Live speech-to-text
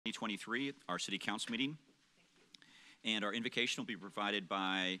2023, our City Council meeting. And our invocation will be provided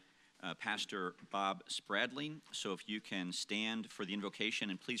by Pastor Bob Spradling. So if you can stand for the invocation,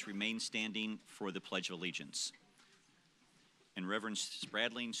 and please remain standing for the Pledge of Allegiance. And Reverend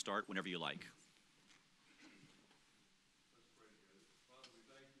Spradling, start whenever you like.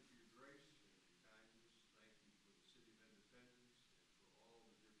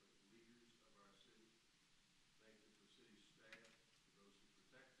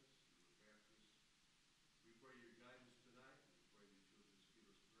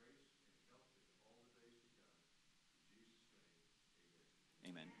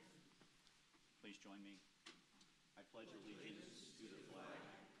 Amen. Please join me. I pledge allegiance to the flag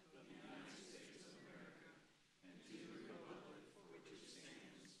of the United States of America and to the republic for which it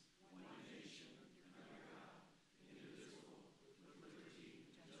stands, one nation, under God, indivisible, with liberty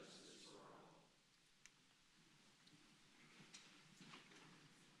and justice for all.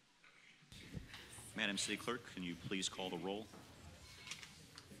 Madam City Clerk, can you please call the roll?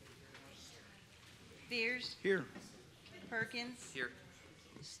 Beers. Here. Perkins. Here.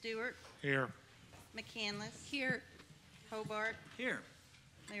 Stewart. Here. McCandless. Here. Hobart. Here.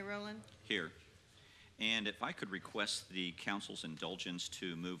 Mayor Rowland. Here. And if I could request the council's indulgence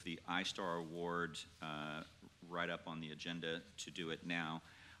to move the iStar Award right up on the agenda to do it now,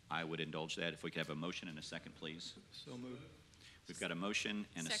 I would indulge that. If we could have a motion and a second, please. So moved. We've got a motion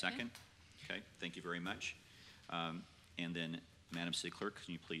and a second. Okay, thank you very much. And then, Madam City Clerk,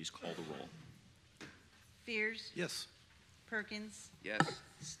 can you please call the roll? Beers. Yes. Perkins. Yes.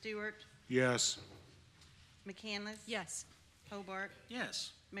 Stewart. Yes. McCandless. Yes. Hobart.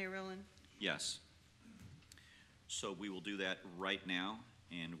 Yes. Mayor Rowland. Yes. So we will do that right now,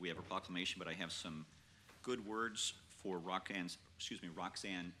 and we have a proclamation, but I have some good words for Roxanne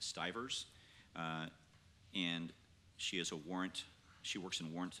Stivers, and she is a warrant. She works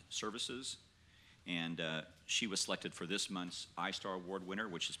in warrant services, and she was selected for this month's iStar Award winner,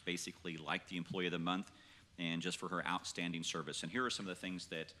 which is basically like the Employee of the Month, and just for her outstanding service. And here are some of the things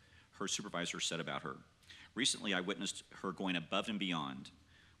that her supervisor said about her. Recently, I witnessed her going above and beyond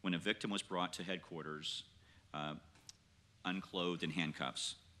when a victim was brought to headquarters unclothed in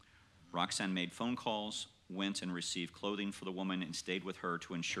handcuffs. Roxanne made phone calls, went and received clothing for the woman, and stayed with her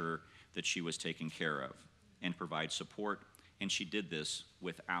to ensure that she was taken care of and provide support, and she did this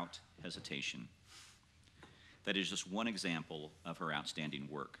without hesitation. That is just one example of her outstanding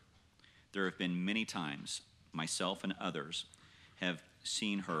work. There have been many times myself and others have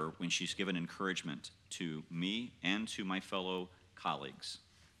seen her when she's given encouragement to me and to my fellow colleagues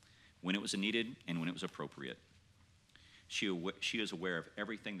when it was needed and when it was appropriate. She is aware of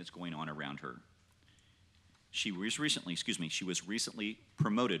everything that's going on around her. She was recently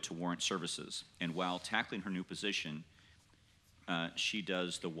promoted to warrant services, and while tackling her new position, she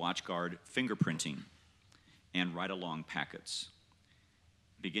does the watch guard fingerprinting and ride-along packets.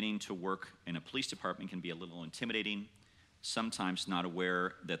 Beginning to work in a police department can be a little intimidating, sometimes not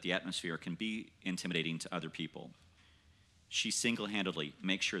aware that the atmosphere can be intimidating to other people. She single-handedly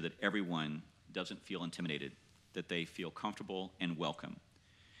makes sure that everyone doesn't feel intimidated, that they feel comfortable and welcome.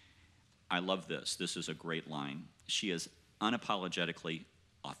 I love this. This is a great line. She is unapologetically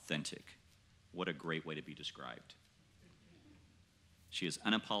authentic. What a great way to be described. She is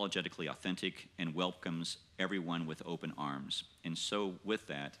unapologetically authentic and welcomes everyone with open arms. And so with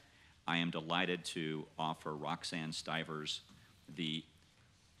that, I am delighted to offer Roxanne Stivers the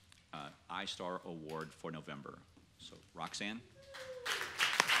iStar Award for November. So, Roxanne.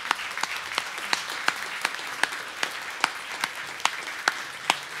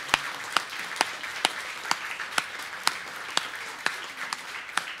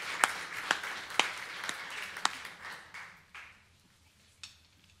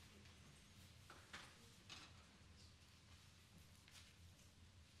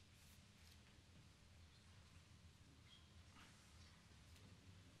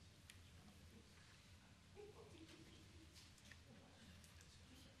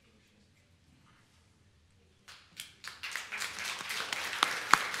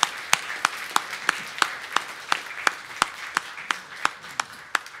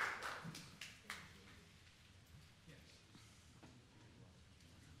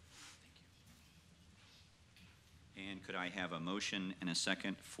 And could I have a motion and a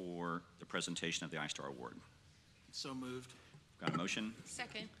second for the presentation of the iStar Award? So moved. Got a motion?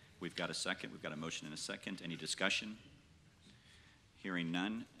 Second. We've got a second. We've got a motion and a second. Any discussion? Hearing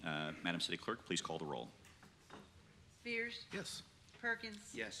none, Madam City Clerk, please call the roll. Beers. Yes. Perkins.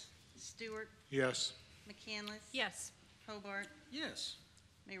 Yes. Stewart. Yes. McCandless. Yes. Hobart. Yes.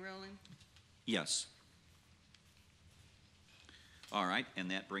 Mayor Rowland. Yes. All right, and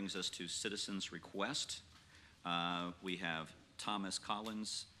that brings us to citizens' request. We have Thomas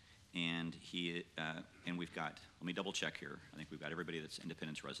Collins, and we've got, let me double check here. I think we've got everybody that's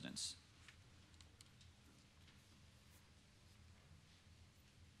Independence residents.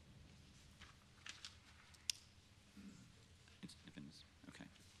 It's Independence, okay.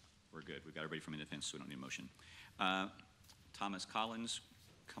 We're good. We've got everybody from Independence, so we don't need a motion. Thomas Collins,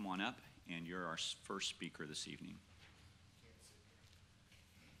 come on up, and you're our first speaker this evening.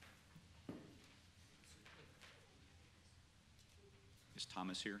 Is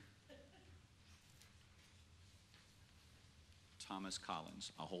Thomas here? Thomas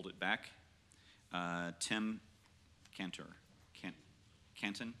Collins. I'll hold it back. Tim Cantor.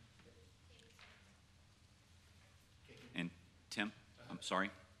 Canton? And Tim? I'm sorry?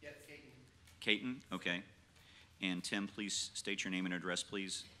 Yes, Caton. Caton, okay. And Tim, please state your name and address,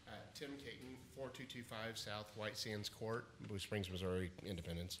 please. Tim Caton, 4225 South White Sands Court, Blue Springs, Missouri,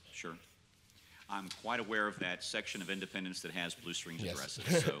 Independence. Sure. I'm quite aware of that section of Independence that has Blue Springs Yes.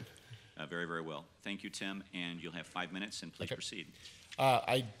 addresses, so very, very well. Thank you, Tim, and you'll have 5 minutes, and please Okay. proceed.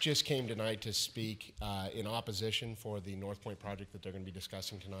 I just came tonight to speak in opposition for the North Point project that they're going to be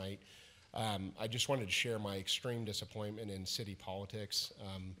discussing tonight. I just wanted to share my extreme disappointment in city politics.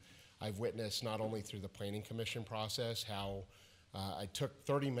 I've witnessed not only through the Planning Commission process how I took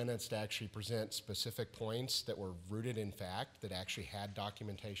 30 minutes to actually present specific points that were rooted in fact, that actually had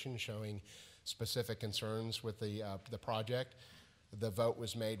documentation showing specific concerns with the project. The vote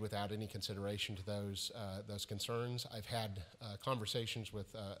was made without any consideration to those concerns. I've had conversations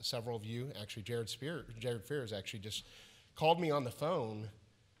with several of you. Actually, Jared Fears actually just called me on the phone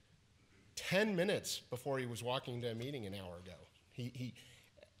 10 minutes before he was walking to a meeting an hour ago. He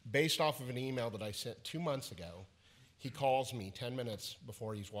based off of an email that I sent 2 months ago, he calls me 10 minutes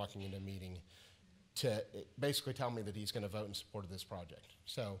before he's walking into a meeting to basically tell me that he's going to vote in support of this project.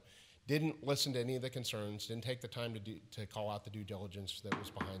 So didn't listen to any of the concerns, didn't take the time to call out the due diligence that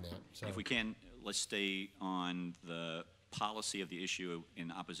was behind that. So If we can, let's stay on the policy of the issue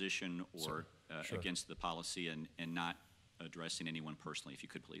in opposition or Sure. against the policy and not addressing anyone personally, if you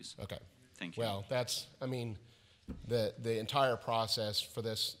could, please. Okay. Thank you. Well, the entire process for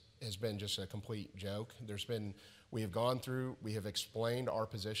this has been just a complete joke. We have gone through, we have explained our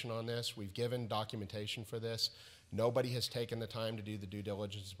position on this, we've given documentation for this. Nobody has taken the time to do the due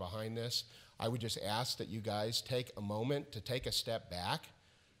diligence behind this. I would just ask that you guys take a moment to take a step back,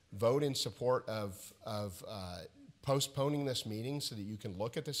 vote in support of postponing this meeting so that you can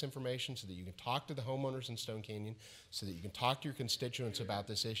look at this information, so that you can talk to the homeowners in Stone Canyon, so that you can talk to your constituents about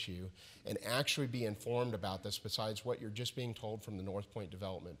this issue and actually be informed about this besides what you're just being told from the North Point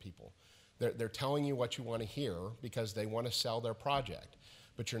development people. They're telling you what you want to hear because they want to sell their project,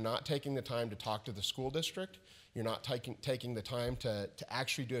 but you're not taking the time to talk to the school district. You're not taking the time to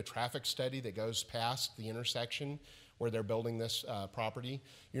actually do a traffic study that goes past the intersection where they're building this property.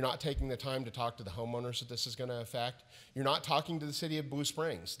 You're not taking the time to talk to the homeowners that this is going to affect. You're not talking to the city of Blue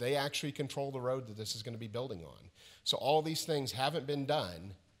Springs. They actually control the road that this is going to be building on. So all these things haven't been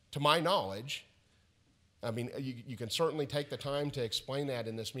done, to my knowledge. I mean, you can certainly take the time to explain that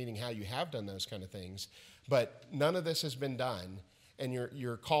in this meeting, how you have done those kind of things, but none of this has been done. And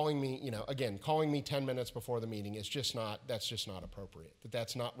you're calling me, calling me 10 minutes before the meeting is that's just not appropriate.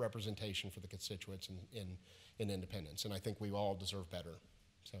 That's not representation for the constituents in Independence. And I think we all deserve better.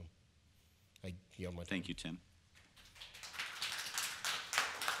 So I yield my time. Thank you, Tim.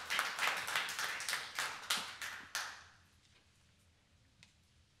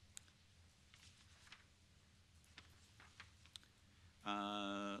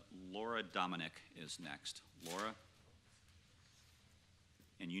 Laura Dominic is next. Laura?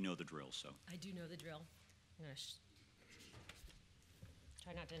 And you know the drill, so. I do know the drill. I'm going to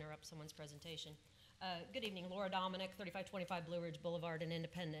try not to interrupt someone's presentation. Good evening, Laura Dominic, 3525 Blue Ridge Boulevard in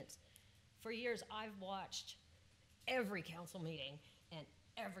Independence. For years, I've watched every council meeting and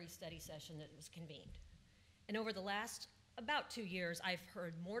every study session that was convened. And over the last about 2 years, I've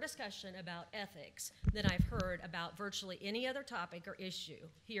heard more discussion about ethics than I've heard about virtually any other topic or issue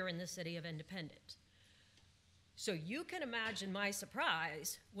here in the city of Independence. So you can imagine my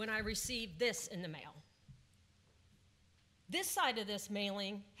surprise when I received this in the mail. This side of this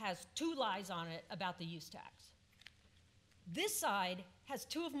mailing has 2 lies on it about the use tax. This side has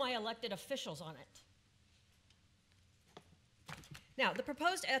 2 of my elected officials on it. Now, the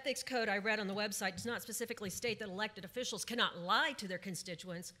proposed ethics code I read on the website does not specifically state that elected officials cannot lie to their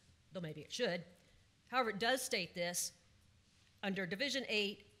constituents, though maybe it should. However, it does state this under Division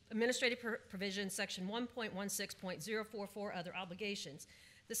 8, Administrative Provisions, Section 1.16.044, Other Obligations,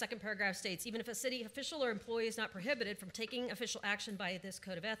 The second paragraph states, even if a city official or employee is not prohibited from taking official action by this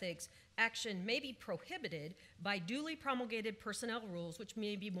code of ethics, action may be prohibited by duly promulgated personnel rules, which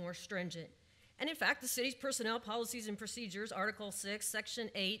may be more stringent. And in fact, the city's personnel policies and procedures, Article 6, Section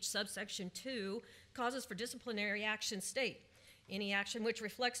 8, subsection 2, causes for disciplinary action state. Any action which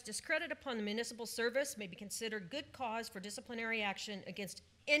reflects discredit upon the municipal service may be considered good cause for disciplinary action against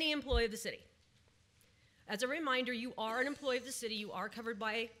any employee of the city. As a reminder, you are an employee of the city. You are covered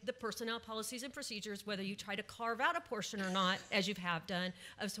by the personnel policies and procedures, whether you try to carve out a portion or not, as you have done,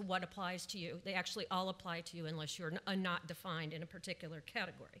 as to what applies to you. They actually all apply to you unless you're not defined in a particular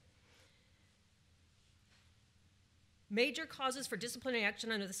category. Major causes for disciplinary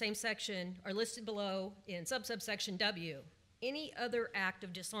action under the same section are listed below in subsection W. Any other act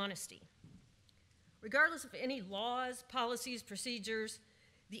of dishonesty. Regardless of any laws, policies, procedures,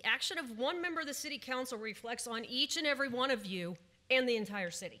 the action of one member of the city council reflects on each and every one of you and the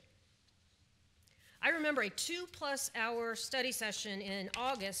entire city. I remember a 2+ hour study session in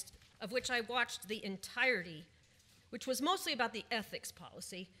August, of which I watched the entirety, which was mostly about the ethics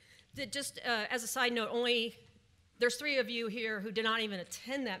policy. That just as a side note, there's 3 of you here who did not even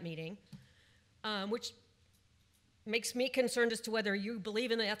attend that meeting, which makes me concerned as to whether you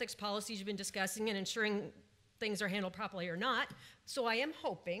believe in the ethics policies you've been discussing and ensuring things are handled properly or not. So I am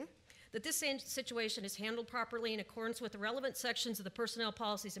hoping that this situation is handled properly in accordance with the relevant sections of the personnel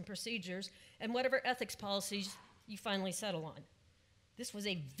policies and procedures and whatever ethics policies you finally settle on. This was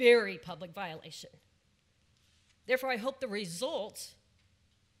a very public violation. Therefore, I hope the results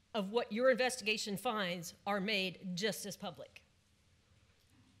of what your investigation finds are made just as public.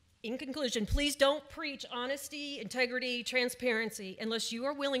 In conclusion, please don't preach honesty, integrity, transparency unless you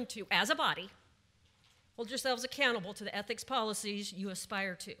are willing to, as a body, hold yourselves accountable to the ethics policies you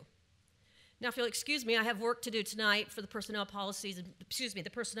aspire to. Now, if you'll excuse me, I have work to do tonight for the personnel policies, the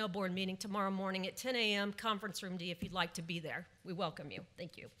personnel board meeting tomorrow morning at 10 a.m., conference room D, if you'd like to be there. We welcome you.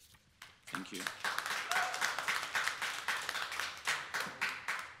 Thank you. Thank you.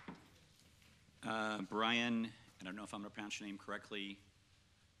 Brian, I don't know if I'm going to pronounce your name correctly.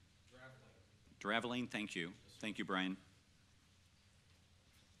 Draveling, thank you. Thank you, Brian.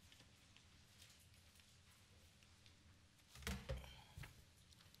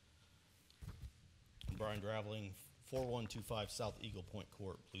 Brian Draveling, 4125 South Eagle Point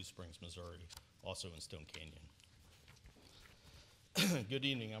Court, Blue Springs, Missouri, also in Stone Canyon. Good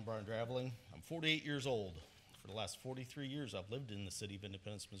evening, I'm Brian Draveling. I'm 48 years old. For the last 43 years, I've lived in the city of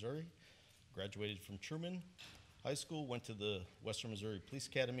Independence, Missouri. Graduated from Truman High School, went to the Western Missouri Police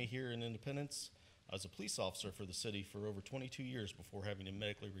Academy here in Independence. I was a police officer for the city for over 22 years before having to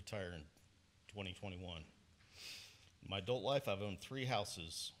medically retire in 2021. In my adult life, I've owned 3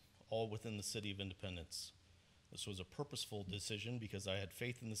 houses, all within the city of Independence. This was a purposeful decision because I had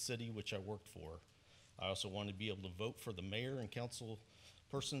faith in the city which I worked for. I also wanted to be able to vote for the mayor and council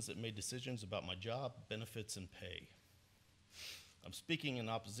persons that made decisions about my job, benefits, and pay. I'm speaking in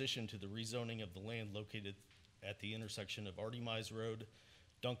opposition to the rezoning of the land located at the intersection of Artie Mize Road,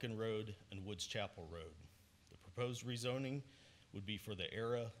 Duncan Road, and Woods Chapel Road. The proposed rezoning would be for the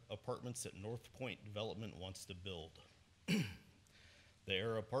Era apartments that North Point Development wants to build. The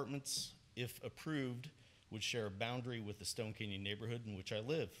Era apartments, if approved, would share a boundary with the Stone Canyon neighborhood in which I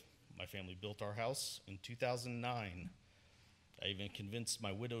live. My family built our house in 2009. I even convinced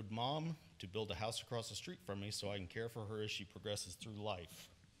my widowed mom to build a house across the street from me so I can care for her as she progresses through life.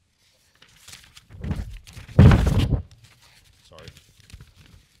 Sorry.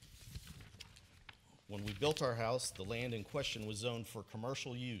 When we built our house, the land in question was zoned for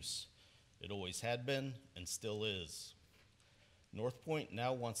commercial use. It always had been and still is. North Point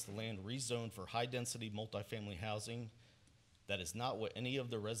now wants the land rezoned for high-density multifamily housing. That is not what any of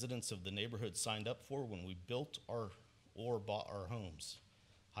the residents of the neighborhood signed up for when we built or bought our homes.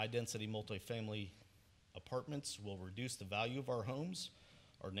 High-density multifamily apartments will reduce the value of our homes.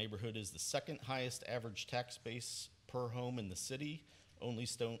 Our neighborhood is the second highest average tax base per home in the city. Only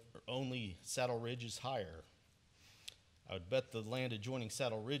Saddle Ridge is higher. I would bet the land adjoining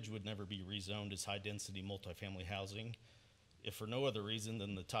Saddle Ridge would never be rezoned as high-density multifamily housing, if for no other reason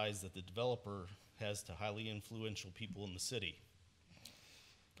than the ties that the developer has to highly influential people in the city.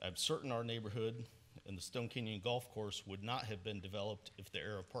 I'm certain our neighborhood and the Stone Canyon Golf Course would not have been developed if the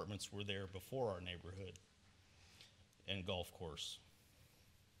Air Apartments were there before our neighborhood and golf course.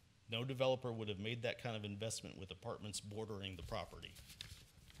 No developer would have made that kind of investment with apartments bordering the property.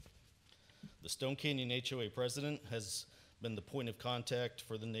 The Stone Canyon HOA president has been the point of contact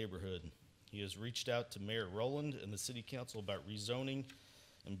for the neighborhood. He has reached out to Mayor Rowland and the city council about rezoning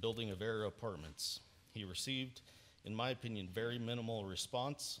and building of Air Apartments. He received in my opinion, very minimal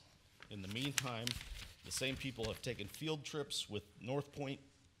response. In the meantime, the same people have taken field trips with North Point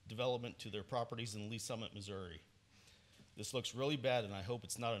Development to their properties in Lee Summit, Missouri. This looks really bad, and I hope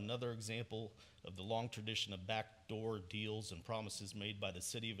it's not another example of the long tradition of backdoor deals and promises made by the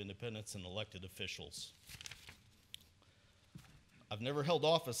City of Independence and elected officials. I've never held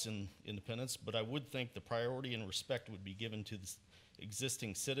office in Independence, but I would think the priority and respect would be given to the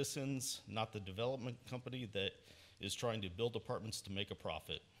existing citizens, not the development company that is trying to build apartments to make a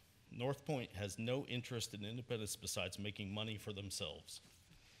profit. North Point has no interest in Independence besides making money for themselves.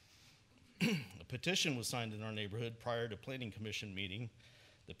 A petition was signed in our neighborhood prior to Planning Commission meeting.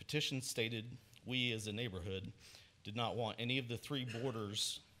 The petition stated we as a neighborhood did not want any of the three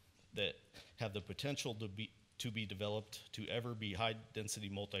borders that have the potential to be developed to ever be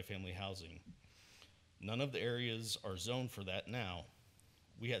high-density multifamily housing. None of the areas are zoned for that now.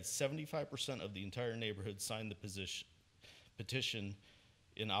 We had 75% of the entire neighborhood sign the petition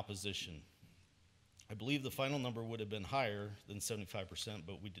in opposition. I believe the final number would have been higher than 75%,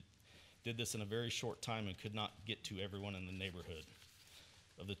 but we did this in a very short time and could not get to everyone in the neighborhood.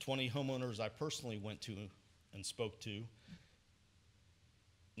 Of the 20 homeowners I personally went to and spoke to,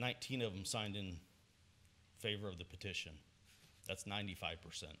 19 of them signed in favor of the petition. That's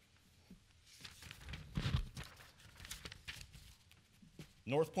 95%.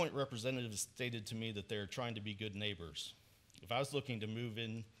 North Point representatives stated to me that they're trying to be good neighbors. If I was looking at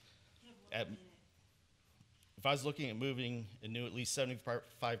moving and knew at least 75%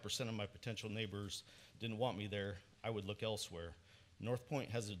 of my potential neighbors didn't want me there, I would look elsewhere. North Point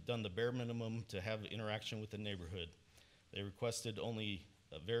has done the bare minimum to have interaction with the neighborhood. They requested only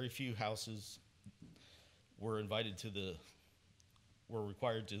very few houses were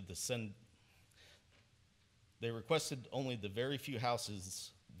required to send. They requested only the very few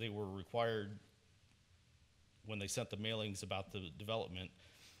houses they were required when they sent the mailings about the development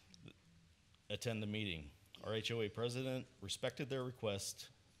attend the meeting. Our HOA president respected their request.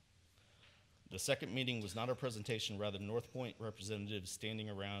 The second meeting was not a presentation, rather North Point representatives standing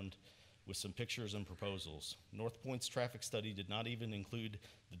around with some pictures and proposals. North Point's traffic study did not even include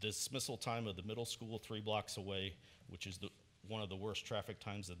the dismissal time of the middle school 3 blocks away, which is one of the worst traffic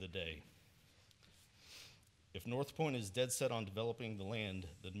times of the day. If North Point is dead set on developing the land,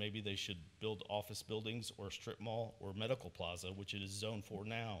 then maybe they should build office buildings or a strip mall or medical plaza, which it is zoned for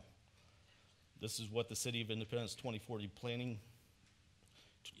now. This is what the City of Independence 2040 planning,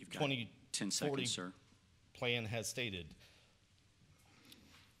 You've got 10 seconds, sir. Plan has stated.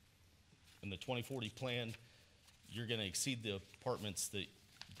 In the 2040 plan, you're going to exceed the apartments that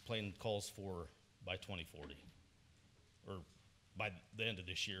the plan calls for by 2040, or by the end of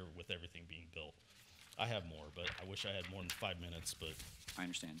this year with everything being built. I have more, but I wish I had more than 5 minutes, but. I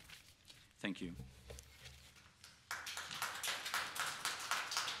understand. Thank you.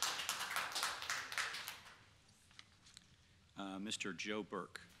 Mr. Joe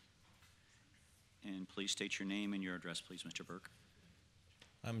Burke. And please state your name and your address, please, Mr. Burke.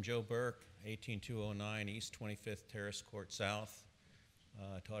 I'm Joe Burke, 18209 East 25th Terrace Court South.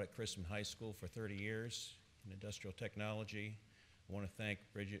 Taught at Chrisman High School for 30 years in industrial technology. I want to thank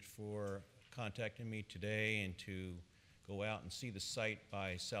Bridget for contacting me today and to go out and see the site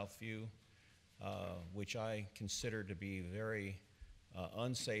by Southview, which I consider to be very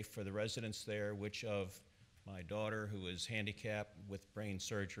unsafe for the residents there, which of my daughter, who is handicapped with brain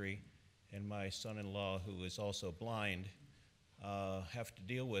surgery, and my son-in-law, who is also blind, have to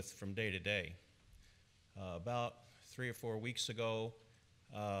deal with from day to day. About 3 or 4 weeks ago,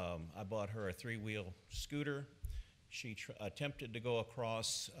 I bought her a 3-wheel scooter. She attempted to go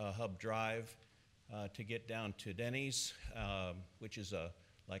across Hub Drive to get down to Denny's, which is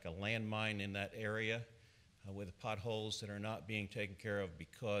like a landmine in that area with potholes that are not being taken care of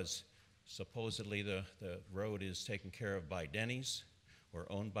because supposedly the road is taken care of by Denny's or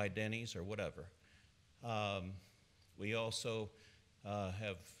owned by Denny's or whatever. We also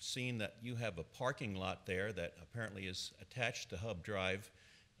have seen that you have a parking lot there that apparently is attached to Hub Drive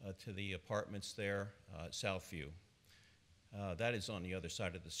to the apartments there at Southview. That is on the other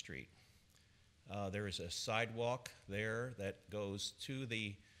side of the street. There is a sidewalk there that goes to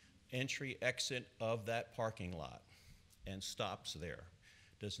the entry-exit of that parking lot and stops there.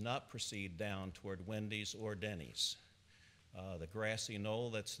 Does not proceed down toward Wendy's or Denny's. The grassy knoll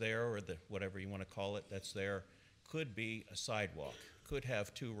that's there, or whatever you want to call it, that's there, could be a sidewalk, could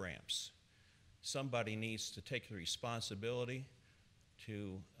have 2 ramps. Somebody needs to take the responsibility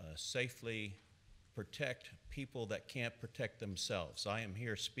to safely protect people that can't protect themselves. I am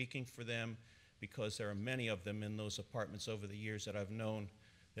here speaking for them because there are many of them in those apartments over the years that I've known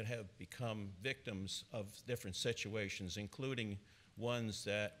that have become victims of different situations, including ones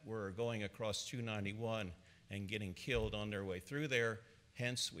that were going across 291 and getting killed on their way through there.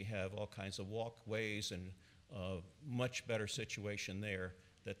 Hence, we have all kinds of walkways and much better situation there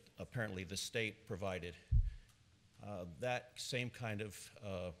that apparently the state provided. That same kind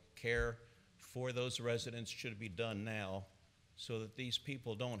of care for those residents should be done now so that these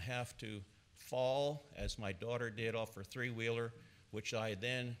people don't have to fall, as my daughter did off her three-wheeler, which I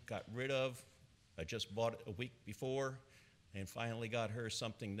then got rid of. I just bought it a week before and finally got her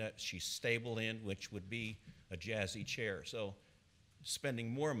something that she's stable in, which would be a jazzy chair. So spending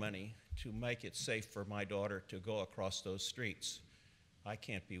more money to make it safe for my daughter to go across those streets. I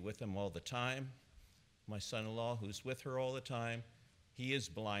can't be with them all the time. My son-in-law, who's with her all the time, he is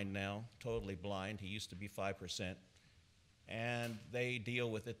blind now, totally blind. He used to be 5%. And they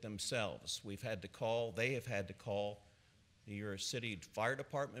deal with it themselves. We've had to call, they have had to call your city fire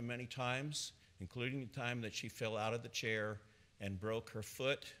department many times, including the time that she fell out of the chair and broke her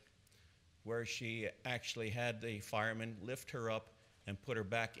foot, where she actually had the firemen lift her up and put her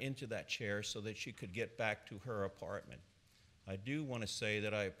back into that chair so that she could get back to her apartment. I do want to say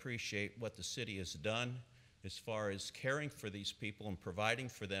that I appreciate what the city has done as far as caring for these people and providing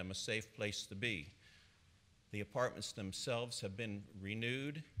for them a safe place to be. The apartments themselves have been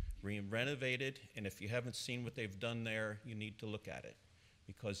renewed, renovated, and if you haven't seen what they've done there, you need to look at it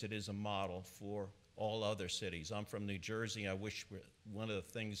because it is a model for all other cities. I'm from New Jersey. I wish one of the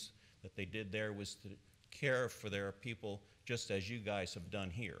things that they did there was to care for their people just as you guys have done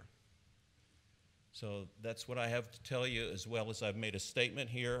here. So that's what I have to tell you, as well as I've made a statement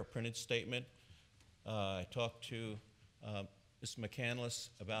here, a printed statement. I talked to Mr. McCandless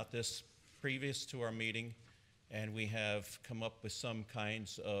about this previous to our meeting, and we have come up with some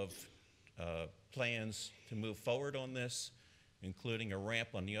kinds of plans to move forward on this, including a ramp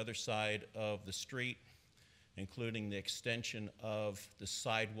on the other side of the street, including the extension of the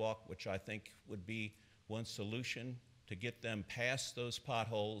sidewalk, which I think would be one solution to get them past those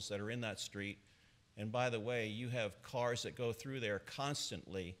potholes that are in that street. And by the way, you have cars that go through there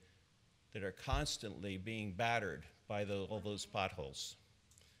constantly that are constantly being battered by all those potholes.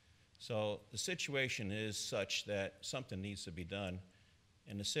 So the situation is such that something needs to be done.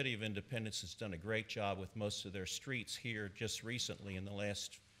 And the City of Independence has done a great job with most of their streets here just recently in the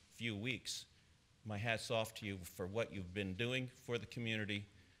last few weeks. My hat's off to you for what you've been doing for the community,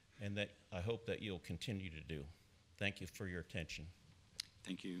 and that I hope that you'll continue to do. Thank you for your attention.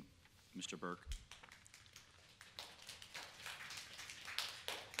 Thank you, Mr. Burke.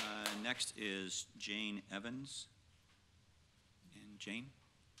 Next is Jane Evans. And Jane?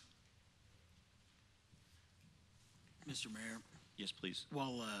 Mr. Mayor, Yes, please.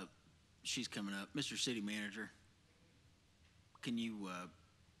 while she's coming up, Mr. City Manager, can you,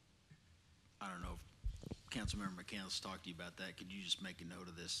 I don't know if Councilmember McCandless talked to you about that. Could you just make a note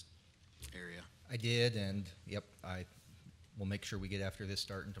of this area? I did, and yep, I will make sure we get after this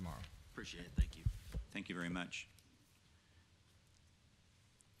starting tomorrow. Appreciate it. Thank you. Thank you very much.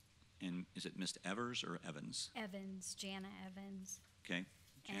 And is it Ms. Evers or Evans? Evans, Jana Evans. Okay.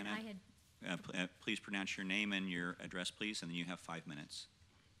 And Jana, I had please pronounce your name and your address, please, and then you have 5 minutes.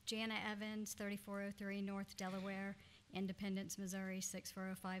 Jana Evans, 3403 North Delaware, Independence, Missouri,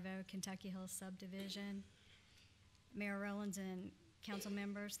 64050, Kentucky Hills Subdivision. Mayor Rollins and council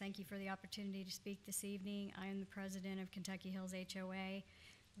members, thank you for the opportunity to speak this evening. I am the president of Kentucky Hills HOA.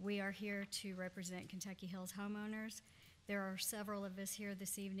 We are here to represent Kentucky Hills homeowners. There are several of us here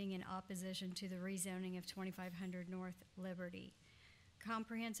this evening in opposition to the rezoning of 2500 North Liberty.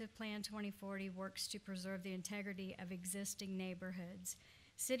 Comprehensive Plan 2040 works to preserve the integrity of existing neighborhoods.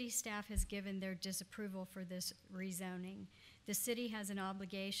 City staff has given their disapproval for this rezoning. The city has an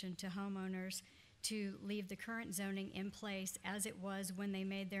obligation to homeowners to leave the current zoning in place as it was when they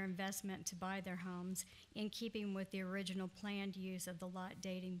made their investment to buy their homes, in keeping with the original planned use of the lot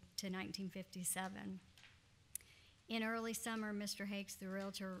dating to 1957. In early summer, Mr. Hakes, the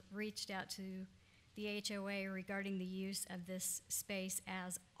realtor, reached out to the HOA regarding the use of this space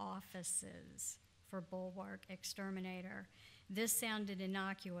as offices for Bulwark Exterminator. This sounded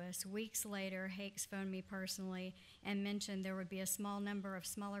innocuous. Weeks later, Hakes phoned me personally and mentioned there would be a small number of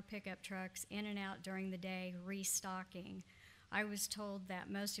smaller pickup trucks in and out during the day restocking. I was told that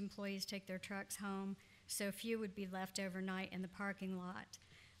most employees take their trucks home, so few would be left overnight in the parking lot.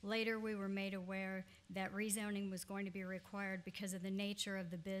 Later, we were made aware that rezoning was going to be required because of the nature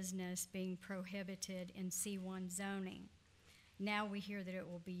of the business being prohibited in C1 zoning. Now we hear that it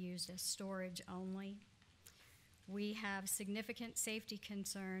will be used as storage only. We have significant safety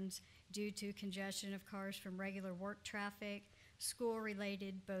concerns due to congestion of cars from regular work traffic,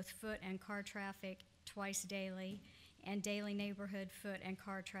 school-related both foot and car traffic twice daily, and daily neighborhood foot and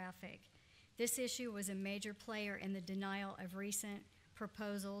car traffic. This issue was a major player in the denial of recent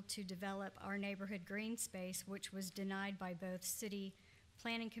proposal to develop our neighborhood green space, which was denied by both City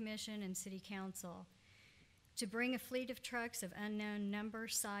Planning Commission and City Council. To bring a fleet of trucks of unknown number,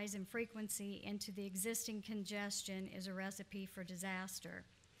 size, and frequency into the existing congestion is a recipe for disaster.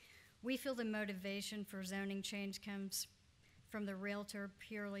 We feel the motivation for zoning change comes from the realtor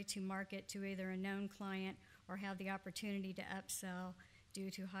purely to market to either a known client or have the opportunity to upsell due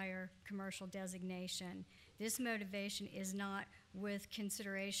to higher commercial designation. This motivation is not with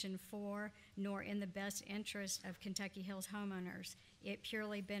consideration for nor in the best interest of Kentucky Hills homeowners. It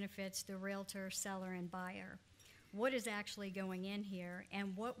purely benefits the realtor, seller, and buyer. What is actually going in here,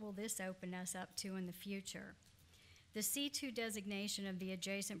 and what will this open us up to in the future? The C2 designation of the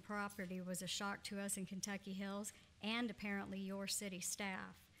adjacent property was a shock to us in Kentucky Hills and apparently your city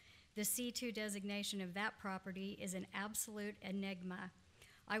staff. The C2 designation of that property is an absolute enigma.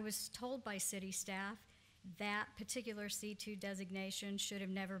 I was told by city staff that particular C2 designation should have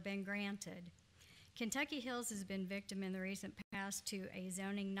never been granted. Kentucky Hills has been victim in the recent past to a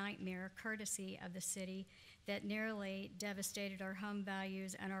zoning nightmare courtesy of the city that nearly devastated our home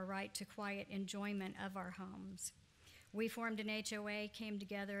values and our right to quiet enjoyment of our homes. We formed an HOA, came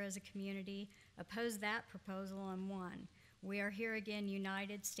together as a community, opposed that proposal, and won. We are here again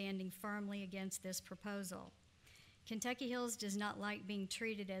united, standing firmly against this proposal. Kentucky Hills does not like being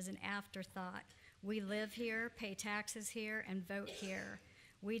treated as an afterthought. We live here, pay taxes here, and vote here.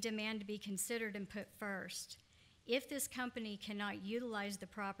 We demand to be considered and put first. If this company cannot utilize the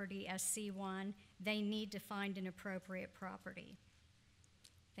property as C1, they need to find an appropriate property.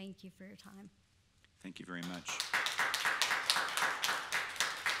 Thank you for your time. Thank you very much.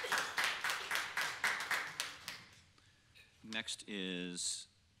 Next is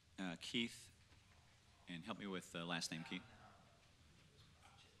Keith, and help me with the last name, Keith.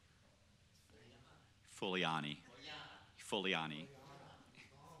 Foliani. Foliani.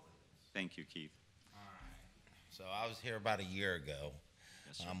 Thank you, Keith. So I was here about a year ago.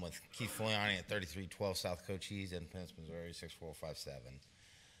 Yes, sir. I'm with Keith Foliani at 3312 South Cochise, Independence, Missouri, 64057.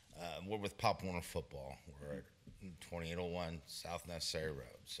 We're with Pop Warner Football. We're at 2801 South Necessary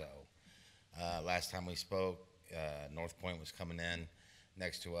Road. So last time we spoke, North Point was coming in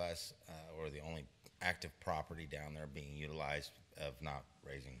next to us. We're the only active property down there being utilized of not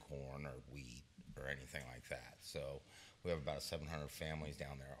raising corn or wheat or anything like that. So we have about 700 families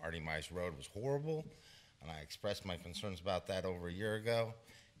down there. Artie Mize Road was horrible, and I expressed my concerns about that over a year ago.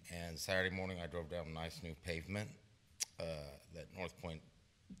 And Saturday morning, I drove down a nice new pavement that North Point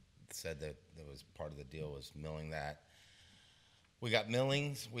said that was part of the deal was milling that. We got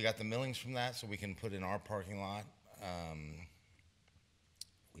millings. We got the millings from that, so we can put in our parking lot.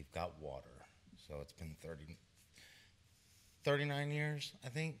 We've got water, so it's been 39 years, I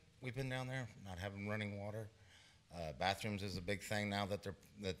think, we've been down there not having running water. Bathrooms is a big thing now that they're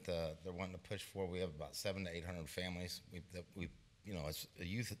wanting to push for. We have about 700 to 800 families. We you know, it's a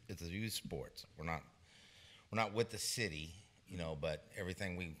youth sports. We're not with the city, you know, but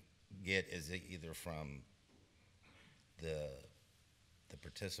everything we get is either from the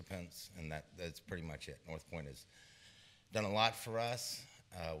participants, and that's pretty much it. North Point has done a lot for us.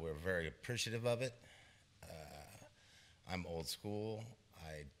 We're very appreciative of it. I'm old school.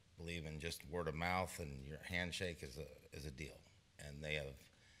 I believe in just word of mouth, and your handshake is a deal. And they have,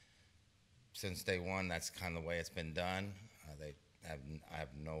 since day one, that's kind of the way it's been done. I have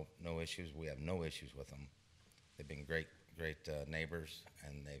no issues. We have no issues with them. They've been great neighbors,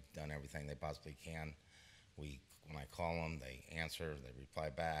 and they've done everything they possibly can. When I call them, they answer, they reply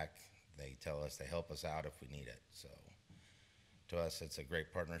back, they tell us, they help us out if we need it. So to us, it's a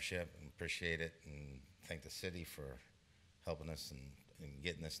great partnership, and appreciate it, and thank the city for helping us and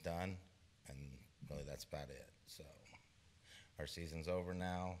getting this done, and really that's about it. So our season's over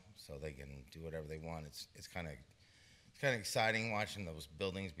now, so they can do whatever they want. It's kind of exciting watching those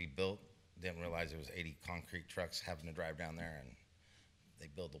buildings be built. Didn't realize it was 80 concrete trucks having to drive down there, and they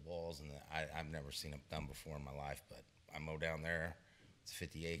build the walls, and I've never seen it done before in my life, but I mow down there. It's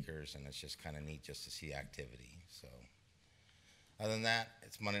 50 acres, and it's just kind of neat just to see activity. So other than that,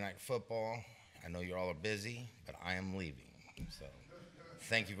 it's Monday Night Football. I know you all are busy, but I am leaving. So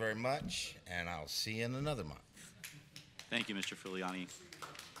thank you very much, and I'll see you in another month. Thank you, Mr. Filiani.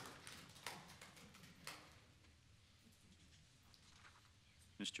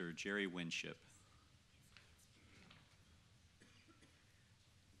 Mr. Jerry Winship.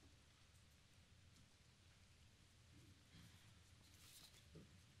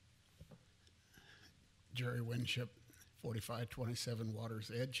 Jerry Winship, 4527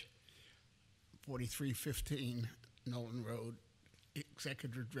 Water's Edge, 4315 Nolan Road,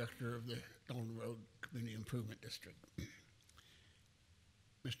 Executive Director of the Nolan Road Community Improvement District.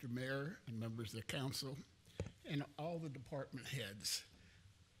 Mr. Mayor and members of the council and all the department heads,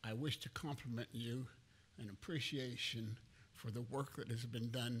 I wish to compliment you an appreciation for the work that has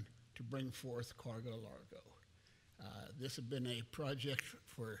been done to bring forth Cargo Largo. This has been a project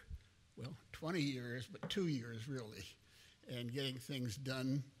for, well, 20 years, but 2 years really, and getting things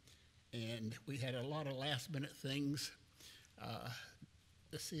done. And we had a lot of last minute things.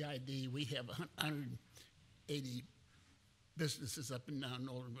 The CID, we have 180 businesses up and down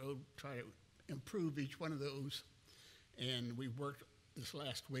Nolan Road, try to improve each one of those. And we worked this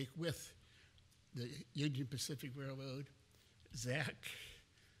last week with the Union Pacific Railroad, Zach,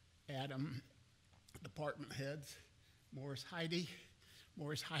 Adam, department heads, Morris Heidi.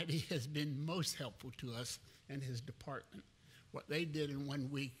 Morris Heidi has been most helpful to us and his department. What they did in 1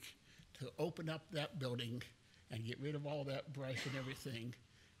 week to open up that building and get rid of all that brush and everything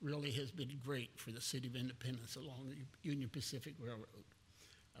really has been great for the City of Independence along the Union Pacific Railroad.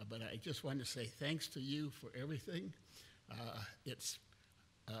 But I just want to say thanks to you for everything. It's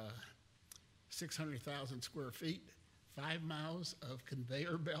 600,000 square feet, 5 miles of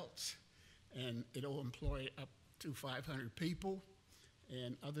conveyor belts, and it'll employ up to 500 people.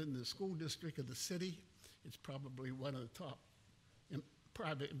 And other than the school district of the city, it's probably one of the top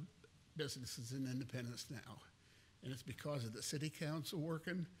private businesses in Independence now. And it's because of the city council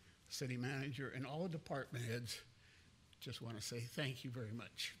working, city manager, and all the department heads. Just want to say thank you very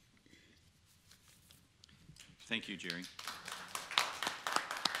much. Thank you, Jerry.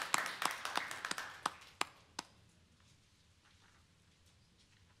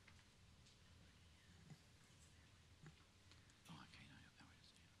 Oh, okay, I know that one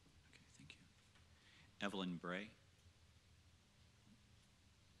is. Okay, thank you. Evelyn Bray.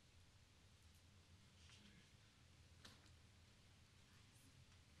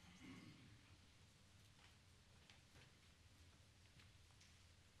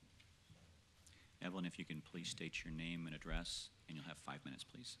 Evelyn, if you can please state your name and address, and you'll have 5 minutes,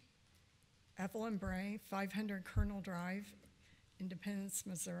 please. Evelyn Bray, 500 Colonel Drive, Independence,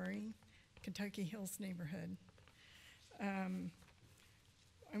 Missouri, Kentucky Hills neighborhood. I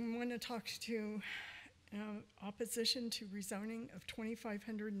want to talk to opposition to rezoning of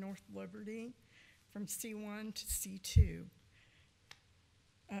 2500 North Liberty from C1 to C2.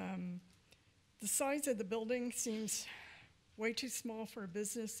 The size of the building seems way too small for a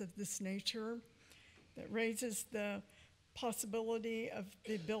business of this nature. That raises the possibility of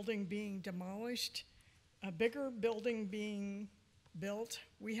the building being demolished, a bigger building being built.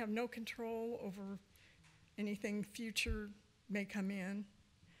 We have no control over anything future may come in.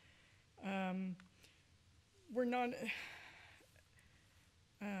 We're not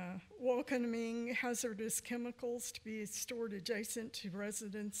welcoming hazardous chemicals to be stored adjacent to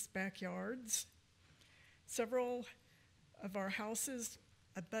residents' backyards. Several of our houses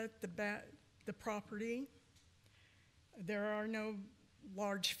abut the property. There are no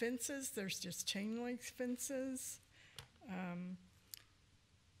large fences, there's just chain link fences.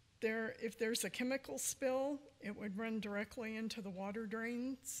 If there's a chemical spill, it would run directly into the water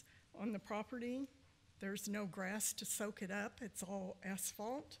drains on the property. There's no grass to soak it up, it's all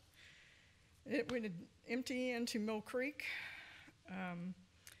asphalt. It would empty into Mill Creek.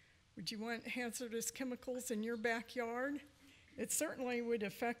 Would you want hazardous chemicals in your backyard? It certainly would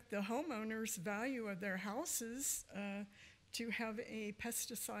affect the homeowner's value of their houses to have a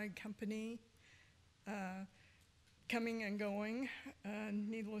pesticide company coming and going.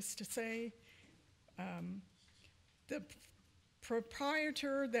 Needless to say, the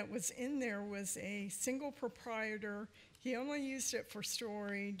proprietor that was in there was a single proprietor. He only used it for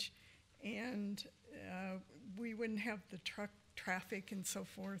storage, and we wouldn't have the truck traffic and so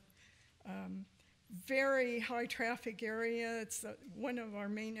forth. Very high traffic area. It's one of our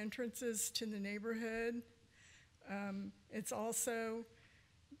main entrances to the neighborhood. It's also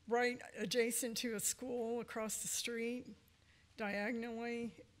right adjacent to a school across the street,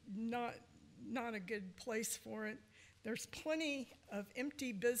 diagonally. Not a good place for it. There's plenty of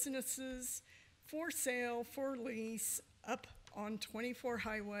empty businesses for sale, for lease, up on 24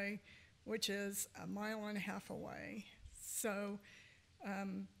 Highway, which is a mile and a half away. So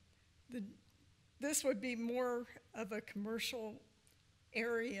this would be more of a commercial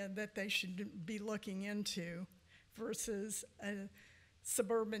area that they should be looking into versus a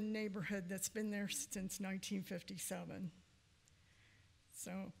suburban neighborhood that's been there since 1957.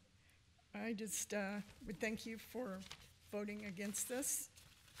 So I just would thank you for voting against this,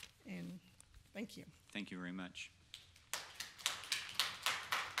 and thank you. Thank you very much.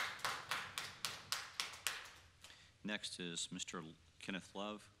 Next is Mr. Kenneth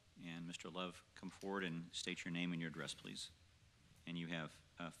Love. And Mr. Love, come forward and state your name and your address, please. And you have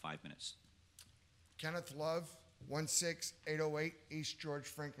 5 minutes. Kenneth Love, 16808 East George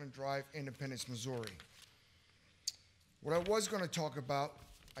Franklin Drive, Independence, Missouri. What I was going to talk about,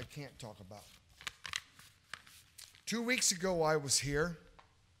 I can't talk about. 2 weeks ago, I was here.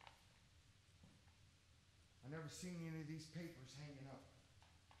 I never seen any of these papers hanging up.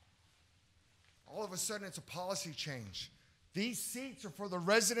 All of a sudden, it's a policy change. These seats are for the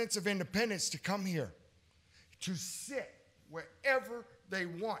residents of Independence to come here, to sit wherever they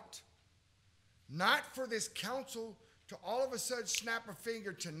want. Not for this council to all of a sudden snap a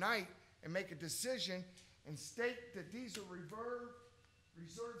finger tonight and make a decision and state that these are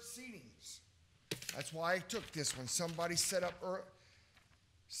reserved seatings. That's why I took this one. Somebody sat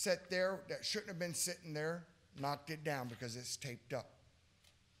there that shouldn't have been sitting there, knocked it down because it's taped up.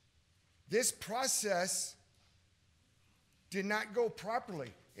 This process did not go properly.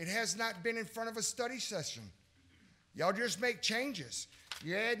 It has not been in front of a study session. Y'all just make changes.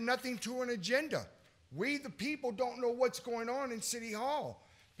 You add nothing to an agenda. We, the people, don't know what's going on in City Hall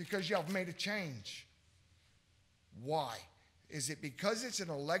because y'all made a change. Why? Is it because it's an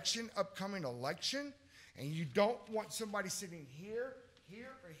election, upcoming election, and you don't want somebody sitting here,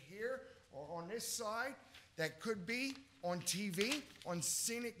 or on this side that could be on TV, on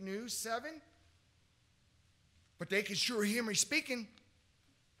Scenic News 7? But they can sure hear me speaking,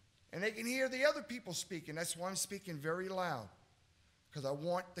 and they can hear the other people speaking. That's why I'm speaking very loud, because I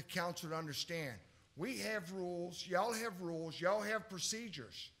want the council to understand. We have rules, y'all have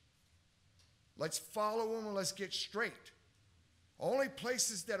procedures. Let's follow them and let's get straight. Only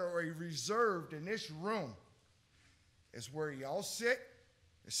places that are reserved in this room is where y'all sit,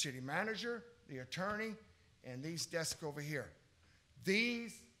 the city manager, the attorney, and these desks over here.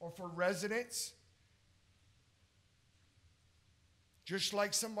 These are for residents. Just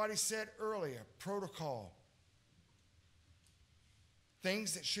like somebody said earlier, protocol.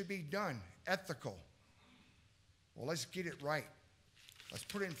 Things that should be done, ethical. Well, let's get it right. Let's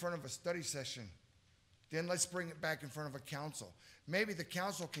put it in front of a study session. Then let's bring it back in front of a council. Maybe the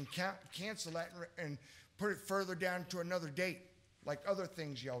council can cancel that and put it further down to another date, like other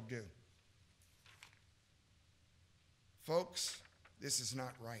things y'all do. Folks, this is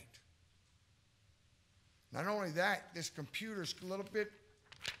not right. Not only that, this computer's a little bit,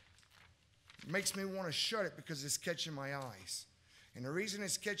 makes me want to shut it because it's catching my eyes. And the reason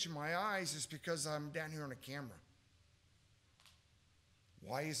it's catching my eyes is because I'm down here on the camera.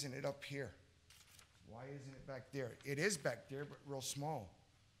 Why isn't it up here? Why isn't it back there? It is back there, but real small.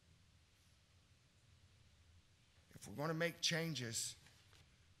 If we're going to make changes,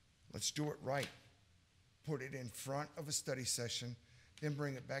 let's do it right. Put it in front of a study session, then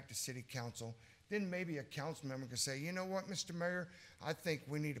bring it back to city council. Then maybe a council member can say, you know what, Mr. Mayor, I think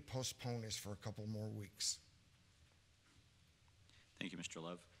we need to postpone this for a couple more weeks. Thank you, Mr.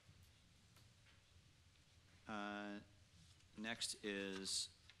 Love. Next is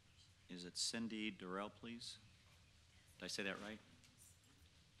it Cindy Durrell, please? Did I say that right?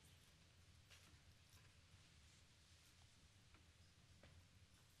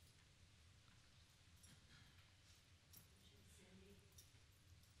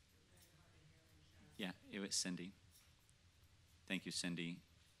 Yeah, it was Cindy. Thank you, Cindy.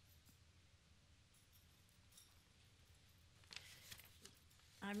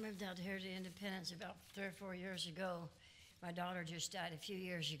 I moved out here to Independence about 3 or 4 years ago. My daughter just died a few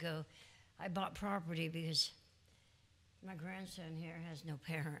years ago. I bought property because my grandson here has no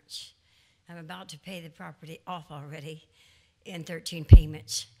parents. I'm about to pay the property off already in 13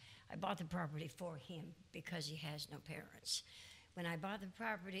 payments. I bought the property for him because he has no parents. When I bought the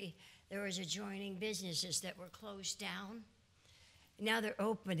property, there was adjoining businesses that were closed down. Now they're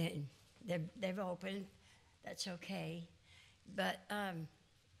opening. They've opened. That's okay. But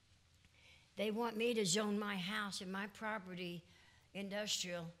they want me to zone my house and my property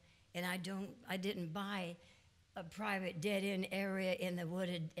industrial, and I didn't buy a private dead-end area in the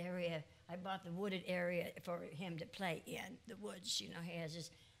wooded area. I bought the wooded area for him to play in, the woods. You know, he has his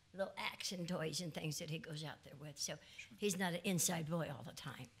little action toys and things that he goes out there with. So he's not an inside boy all the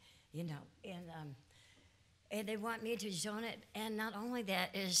time, you know. And they want me to zone it. And not only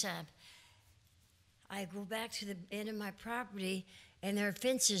that is I go back to the end of my property, and their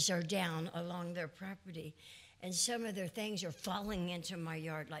fences are down along their property. And some of their things are falling into my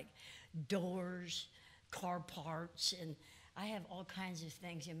yard, like doors, car parts, and I have all kinds of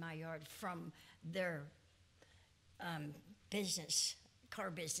things in my yard from their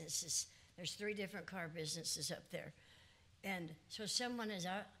car businesses. There's 3 different car businesses up there. And so someone is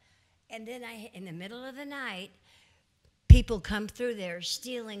out, and then in the middle of the night, people come through there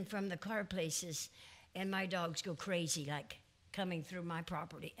stealing from the car places, and my dogs go crazy, like coming through my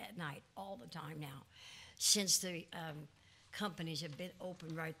property at night all the time now, since the companies have been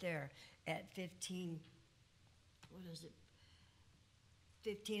open right there at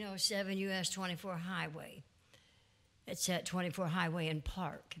 1507 US 24 Highway. It's at 24 Highway and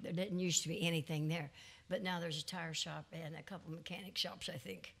Park. There didn't used to be anything there, but now there's a tire shop and a couple mechanic shops, I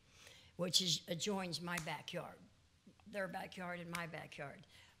think, which adjoins my backyard. Their backyard and my backyard.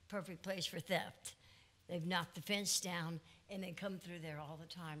 Perfect place for theft. They've knocked the fence down, and they come through there all the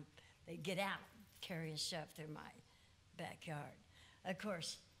time. They get out carrying stuff through my backyard. Of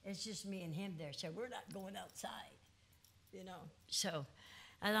course, it's just me and him there, so we're not going outside, you know. So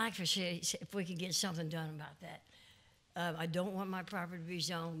I'd like to see if we could get something done about that. I don't want my property to be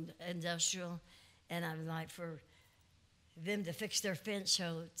zoned industrial, and I'd like for them to fix their fence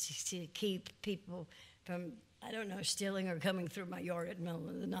so to keep people from, I don't know, stealing or coming through my yard at the middle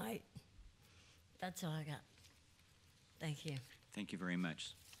of the night. That's all I got. Thank you. Thank you very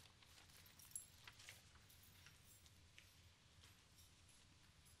much.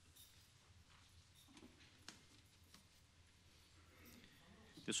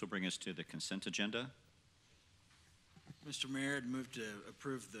 This will bring us to the consent agenda. Mr. Mayor, I'd move to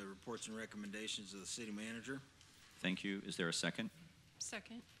approve the reports and recommendations of the city manager. Thank you. Is there a second?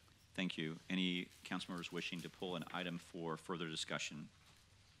 Second. Thank you. Any council members wishing to pull an item for further discussion?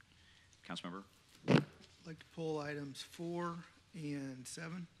 Councilmember? I'd like to pull items 4 and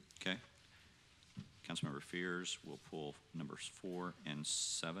 7. Okay. Councilmember Fears will pull numbers 4 and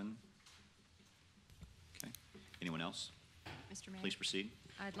 7. Okay. Anyone else? Mr. Mayor. Please proceed.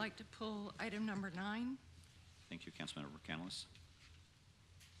 I'd like to pull item number 9. Thank you, Councilmember Canlis.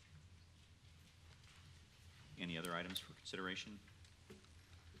 Any other items for consideration?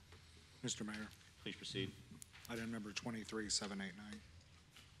 Mr. Mayor, Please proceed. item number 23789.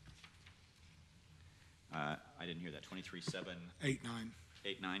 I didn't hear that. 23-7. 89.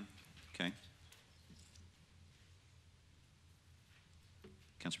 8-9. Okay.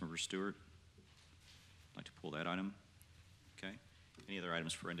 Councilmember Stewart, I'd like to pull that item. Okay. Any other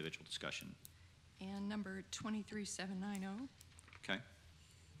items for individual discussion? And number 23790. Okay.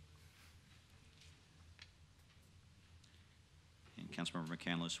 And Councilmember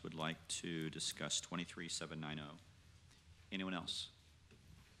McCandless would like to discuss 23790. Anyone else?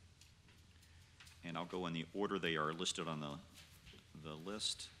 And I'll go in the order they are listed on the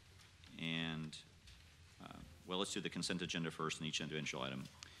list. And, well, let's do the consent agenda first and each individual item.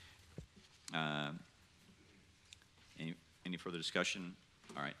 Any further discussion?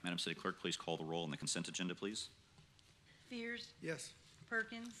 All right, Madam City Clerk, please call the roll on the consent agenda, please. Fears, Yes.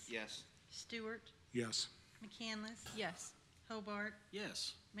 Perkins, Yes. Stewart, Yes. McCandless, Yes. Hobart,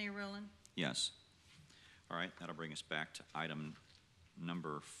 Yes. Mayor Rowland. Yes. All right, that'll bring us back to item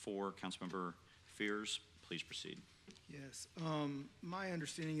number 4. Councilmember Fears, please proceed. Yes. My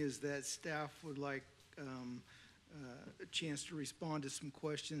understanding is that staff would like a chance to respond to some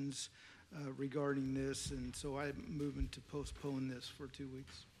questions regarding this, and so I'm moving to postpone this for 2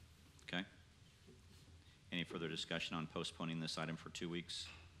 weeks. Okay. Any further discussion on postponing this item for 2 weeks?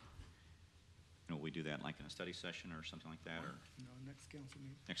 And will we do that like in a study session or something like that, or No, next council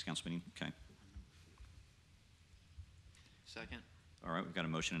meeting. next council meeting? Okay. Second. All right, we've got a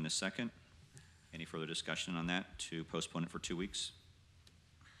motion and a second. Any further discussion on that to postpone it for 2 weeks?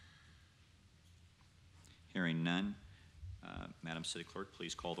 Hearing none, Madam City Clerk,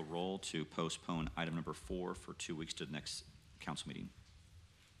 please call the roll to postpone item number 4 for 2 weeks to the next council meeting.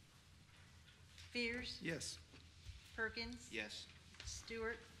 Fears, Yes. Perkins, Yes.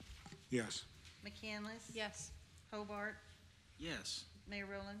 Stewart, Yes. McCandless, Yes. Hobart, Yes. Mayor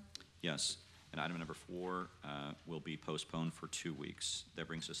Rowland. Yes, and item number 4 will be postponed for 2 weeks. That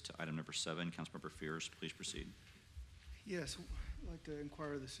brings us to item number 7. Councilmember Fears, please proceed. Yes, I'd like to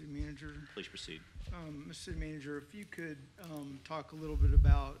inquire of the city manager. Please proceed. Mr. City Manager, if you could talk a little bit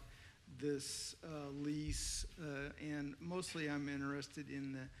about this lease, and mostly I'm interested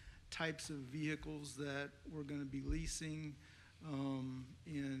in the types of vehicles that we're going to be leasing,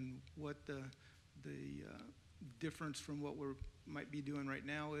 and what the difference from what we might be doing right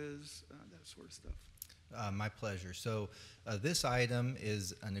now is, that sort of stuff. My pleasure. So this item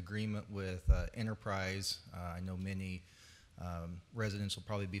is an agreement with Enterprise. I know many residents will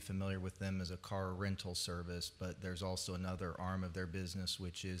probably be familiar with them as a car rental service, but there's also another arm of their business,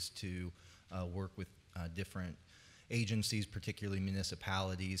 which is to work with different agencies, particularly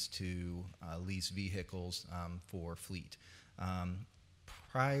municipalities, to lease vehicles for fleet.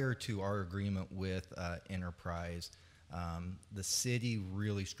 Prior to our agreement with Enterprise, the city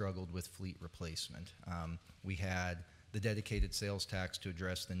really struggled with fleet replacement. We had the dedicated sales tax to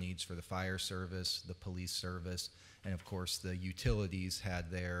address the needs for the fire service, the police service, and of course the utilities had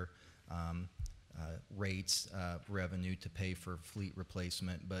their rates, revenue to pay for fleet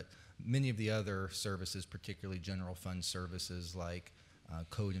replacement. But many of the other services, particularly general fund services like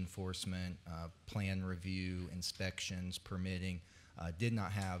code enforcement, plan review, inspections, permitting, did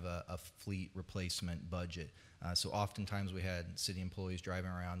not have a fleet replacement budget. So oftentimes we had city employees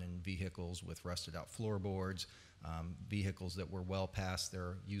driving around in vehicles with rusted out floorboards, vehicles that were well past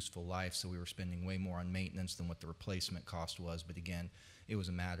their useful life, so we were spending way more on maintenance than what the replacement cost was. But again, it was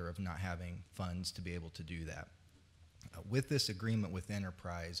a matter of not having funds to be able to do that. With this agreement with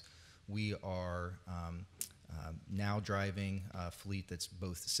Enterprise, we are now driving a fleet that's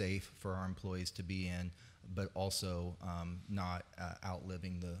both safe for our employees to be in, but also not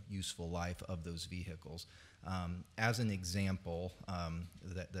outliving the useful life of those vehicles. As an example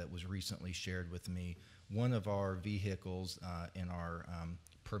that was recently shared with me, one of our vehicles in our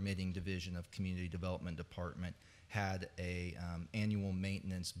permitting division of Community Development Department had a annual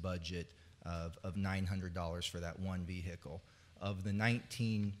maintenance budget of $900 for that one vehicle. Of the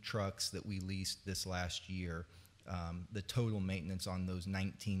 19 trucks that we leased this last year, the total maintenance on those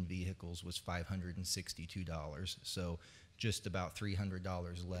 19 vehicles was $562. So just about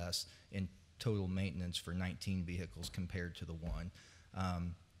 $300 less in total maintenance for 19 vehicles compared to the one.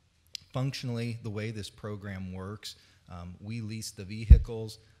 Functionally, the way this program works, we lease the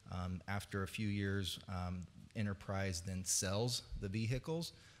vehicles. After a few years, Enterprise then sells the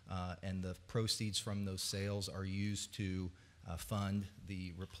vehicles, and the proceeds from those sales are used to fund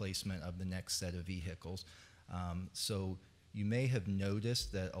the replacement of the next set of vehicles. So you may have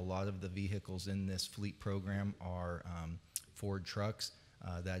noticed that a lot of the vehicles in this fleet program are Ford trucks.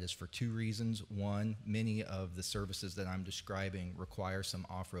 That is for two reasons. One, many of the services that I'm describing require some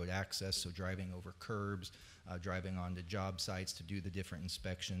off-road access, so driving over curbs, driving onto job sites to do the different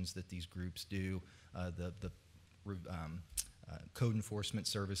inspections that these groups do, the code enforcement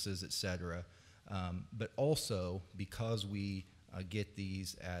services, et cetera. But also, because we get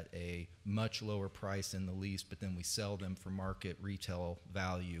these at a much lower price in the lease, but then we sell them for market retail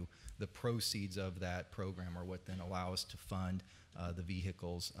value, the proceeds of that program are what then allow us to fund the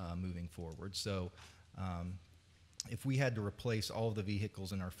vehicles moving forward. So if we had to replace all of the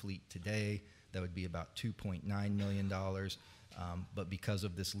vehicles in our fleet today, that would be about $2.9 million. But because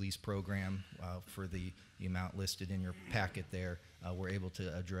of this lease program, for the amount listed in your packet there, we're able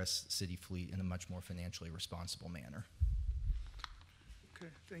to address city fleet in a much more financially responsible manner.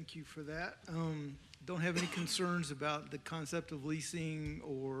 Okay, thank you for that. Don't have any concerns about the concept of leasing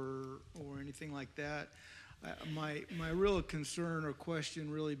or anything like that. My real concern or question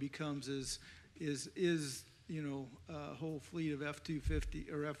really becomes is you know, a whole fleet of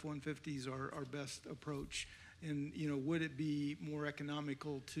F-250 or F-150s our best approach, and you know, would it be more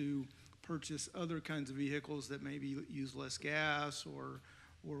economical to purchase other kinds of vehicles that maybe use less gas or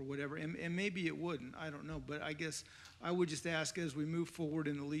whatever, and maybe it wouldn't, I don't know, but I guess I would just ask, as we move forward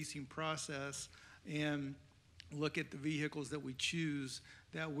in the leasing process and look at the vehicles that we choose,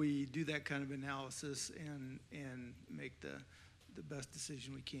 that we do that kind of analysis and make the best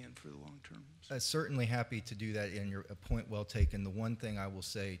decision we can for the long term. So. Certainly happy to do that, and your point well taken. The one thing I will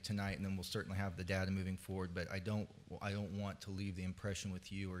say tonight, and then we'll certainly have the data moving forward, but I don't want to leave the impression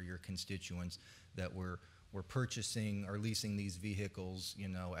with you or your constituents that we're purchasing or leasing these vehicles, you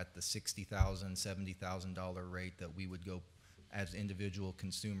know, at the $60,000, $70,000 rate that we would go as individual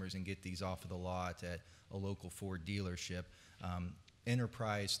consumers and get these off of the lot at a local Ford dealership.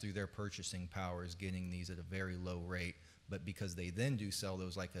 Enterprise, through their purchasing power, is getting these at a very low rate, but because they then do sell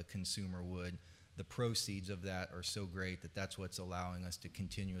those like a consumer would, the proceeds of that are so great that that's what's allowing us to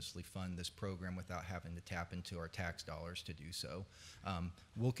continuously fund this program without having to tap into our tax dollars to do so.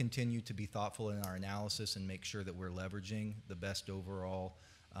 We'll continue to be thoughtful in our analysis and make sure that we're leveraging the best overall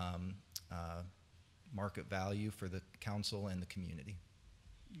market value for the council and the community.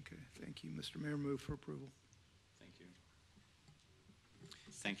 Okay, thank you. Mr. Mayor, move for approval. Thank you.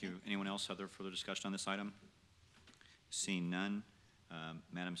 Thank you. Anyone else have further discussion on this item? Seeing none,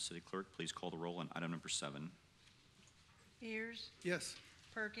 Madam City Clerk, please call the roll on item number 7. Ayers, Yes.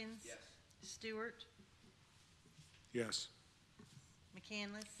 Perkins. Yes. Stewart, Yes.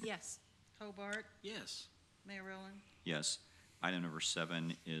 McCandless, Yes. Hobart, Yes. Mayor Rowland. Yes. Item number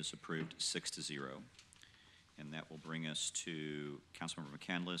 7 is approved 6-0. And that will bring us to Councilmember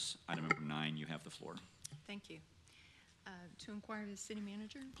McCandless. Item number 9, you have the floor. Thank you. To inquire of the city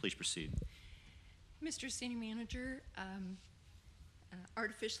manager. Please proceed. Mr. City Manager,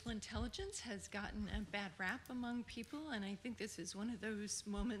 Artificial intelligence has gotten a bad rap among people, and I think this is one of those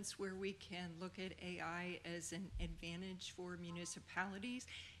moments where we can look at AI as an advantage for municipalities.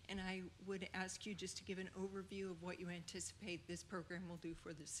 And I would ask you just to give an overview of what you anticipate this program will do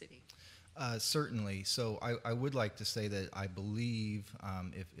for the city. Certainly. So I would like to say that I believe,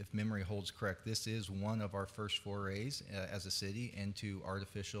 if memory holds correct, this is one of our first forays as a city into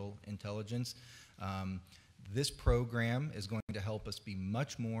artificial intelligence. This program is going to help us be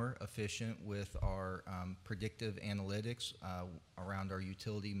much more efficient with our predictive analytics around our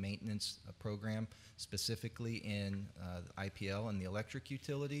utility maintenance program, specifically in IPL and the electric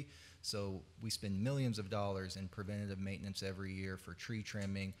utility. So we spend millions of dollars in preventative maintenance every year for tree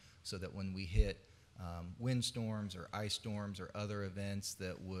trimming, so that when we hit windstorms or ice storms or other events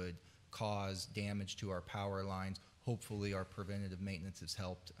that would cause damage to our power lines, hopefully our preventative maintenance has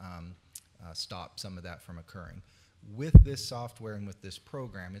helped stop some of that from occurring. With this software and with this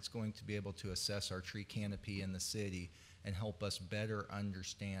program, it's going to be able to assess our tree canopy in the city and help us better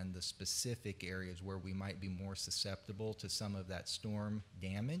understand the specific areas where we might be more susceptible to some of that storm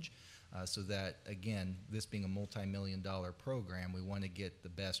damage. So that, again, this being a multi-million-dollar program, we want to get the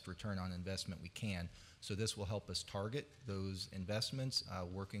best return on investment we can. So this will help us target those investments,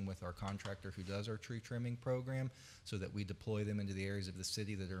 working with our contractor who does our tree trimming program, so that we deploy them into the areas of the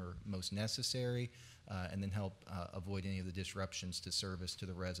city that are most necessary, and then help avoid any of the disruptions to service to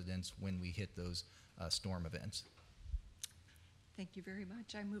the residents when we hit those storm events. Thank you very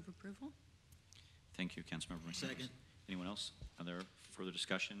much. I move approval. Thank you, Councilmember McCandless. Second. Anyone else? Are there further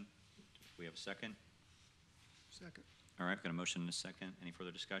discussion? We have a second. Second. All right, I've got a motion and a second. Any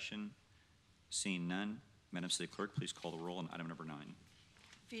further discussion? Seeing none, Madam City Clerk, please call the roll on item number 9.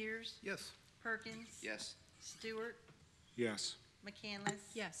 Fears, Yes. Perkins. Yes. Stewart, Yes. McCandless.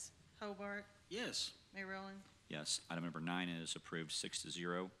 Yes. Hobart, Yes. Mayor Rowland. Yes, item number 9 is approved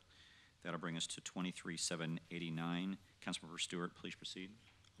 6-0. That'll bring us to 23-789. Councilmember Stewart, please proceed.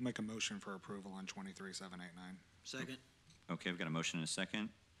 I'll make a motion for approval on 23-789. Second. Okay, we've got a motion and a second.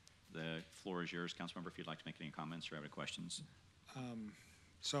 The floor is yours, Councilmember, if you'd like to make any comments or have any questions.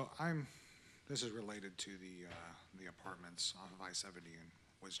 So this is related to the apartments off of I-70 in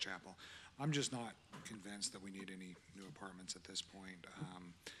Woods Chapel. I'm just not convinced that we need any new apartments at this point,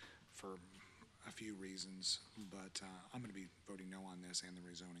 for a few reasons, but I'm going to be voting no on this and the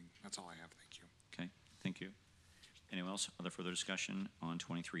rezoning. That's all I have. Thank you. Okay, thank you. Anyone else? Other further discussion on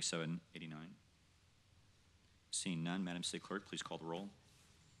 23-789? Seeing none, Madam City Clerk, please call the roll.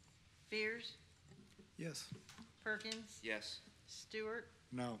 Fears, Yes. Perkins. Yes. Stewart,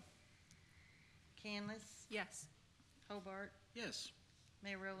 No. McCandless, Yes. Hobart, Yes.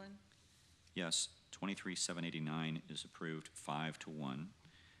 Mayor Rowland. Yes, 23-789 is approved 5-1.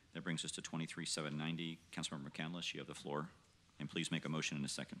 That brings us to 23-790. Councilmember McCandless, you have the floor. And please make a motion in a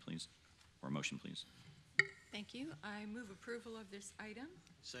second, please. Or a motion, please. Thank you. I move approval of this item.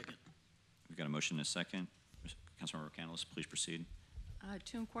 Second. We've got a motion and a second. Councilmember McCandless, please proceed.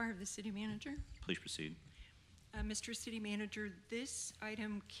 To inquire of the city manager. Please proceed. Mr. City Manager, this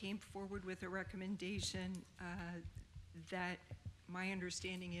item came forward with a recommendation that my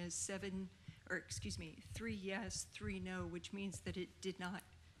understanding is 3 yes, 3 no, which means that it did not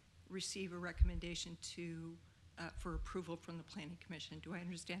receive a recommendation for approval from the Planning Commission. Do I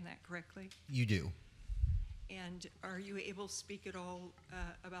understand that correctly? You do. And are you able to speak at all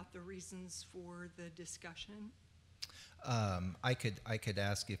about the reasons for the discussion? I could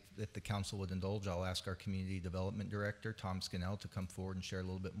ask if the council would indulge. I'll ask our community development director, Tom Scannell, to come forward and share a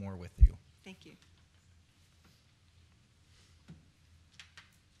little bit more with you. Thank you.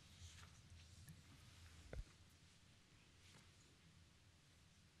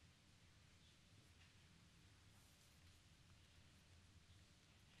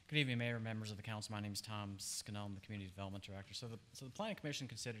 Good evening, Mayor, members of the council. My name is Tom Scannell. I'm the Community Development Director. So the Planning Commission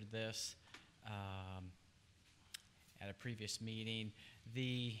considered this at a previous meeting.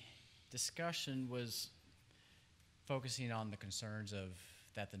 The discussion was focusing on the concerns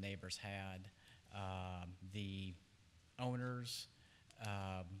that the neighbors had. The owners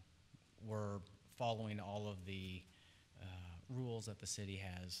were following all of the rules that the city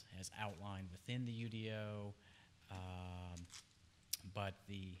has outlined within the UDO. But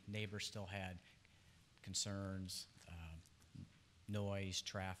the neighbors still had concerns, noise,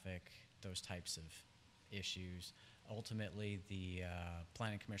 traffic, those types of issues. Ultimately, the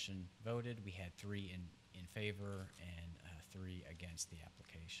Planning Commission voted. We had 3 in favor and 3 against the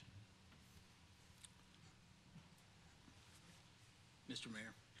application. Mr.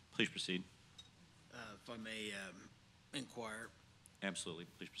 Mayor, Please proceed. if I may inquire, Absolutely.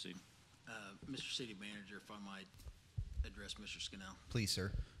 Please proceed. Mr. City Manager, if I might address Mr. Scannell? Please,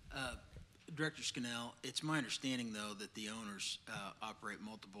 sir. Director Scannell, it's my understanding, though, that the owners operate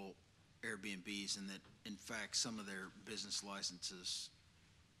multiple Airbnbs and that, in fact, some of their business licenses,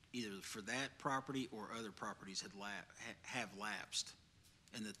 either for that property or other properties, have lapsed,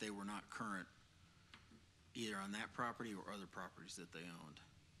 and that they were not current either on that property or other properties that they owned.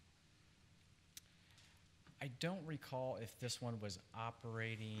 I don't recall if this one was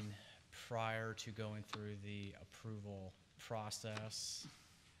operating prior to going through the approval process.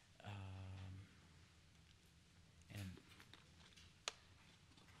 And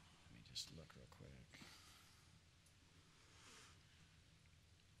let me just look real quick.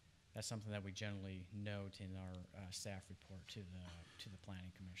 That's something that we generally note in our staff report to the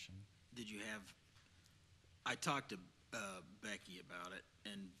Planning Commission. Did you have, I talked to Becky about it,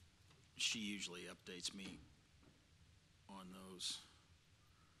 and she usually updates me on those.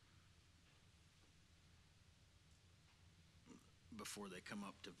 Before they come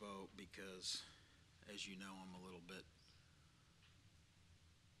up to vote, because as you know, I'm a little bit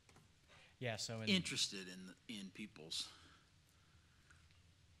interested in people's.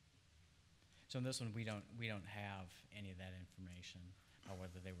 So in this one, we don't have any of that information about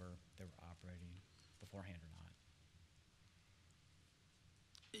whether they were operating beforehand or not.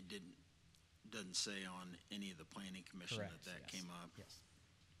 It doesn't say on any of the Planning Commission. Correct, that yes. came up. Yes.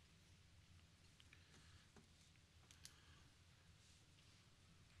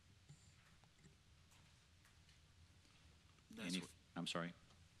 I'm sorry.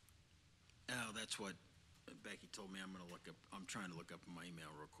 Oh, that's what Becky told me. I'm trying to look up in my email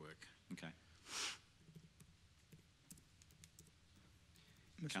real quick. Okay.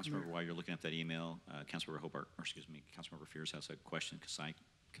 Mr. Councilmember, Mayor. while you're looking at that email, Councilmember Hobart, or excuse me, Councilmember Fears has a question.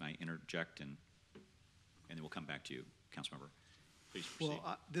 Can I interject and then we'll come back to you, Councilmember. Please proceed.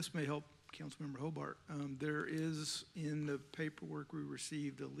 Well, this may help Councilmember Hobart. There is in the paperwork we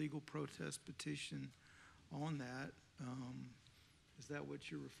received a legal protest petition on that. Is that what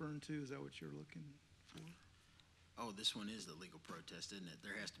you're referring to? Is that what you're looking for? Oh, this one is the legal protest, isn't it?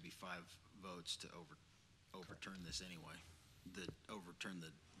 There has to be 5 votes to overturn this anyway. Overturn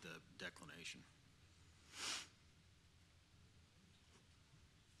the declination.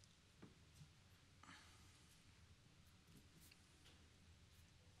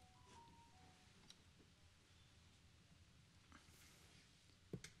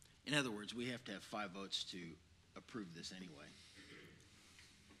 In other words, we have to have 5 votes to approve this anyway.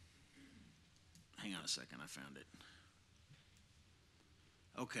 Hang on a second, I found it.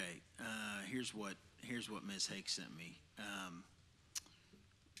 Okay, here's what Ms. Hake sent me.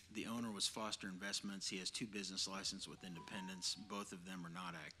 The owner was Foster Investments. He has 2 business licenses with Independence. Both of them are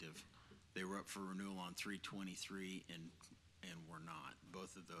not active. They were up for renewal on 3/23 and were not.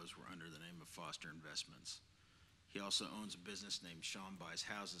 Both of those were under the name of Foster Investments. He also owns a business named Sean Buys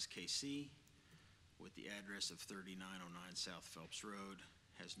Houses KC with the address of 3909 South Phelps Road.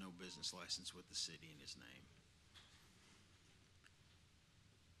 Has no business license with the city in his name.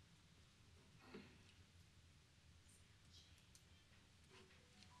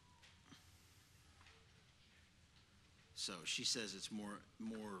 So she says it's more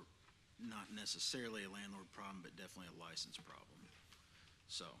not necessarily a landlord problem, but definitely a license problem.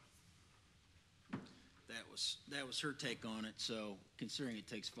 So that was her take on it. So considering it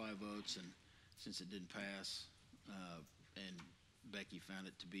takes 5 votes, and since it didn't pass, and Becky found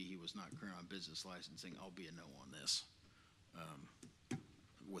it to be he was not current on business licensing, I'll be a no on this,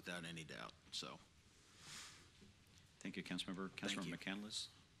 without any doubt. So. Thank you, Councilmember. Councilmember McCandless.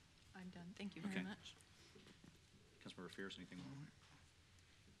 I'm done. Thank you very Okay. much. Councilmember Fears, anything more?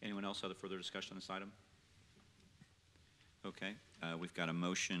 Anyone else have further discussion on this item? Okay, we've got a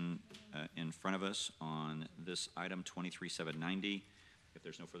motion in front of us on this item 23790. If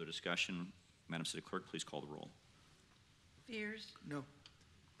there's no further discussion, Madam City Clerk, please call the roll. Fears, No.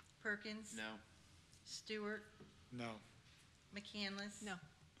 Perkins. No. Stewart, No. McCandless. No.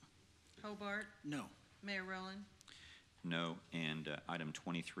 Hobart, No. Mayor Rowland. No, and item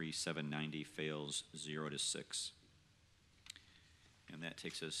 23790 fails 0-6. And that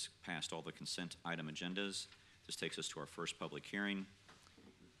takes us past all the consent item agendas. This takes us to our first public hearing.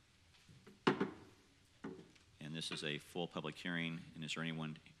 And this is a full public hearing. And is there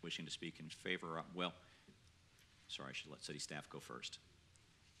anyone wishing to speak in favor? Well, sorry, I should let city staff go first.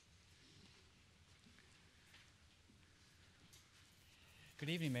 Good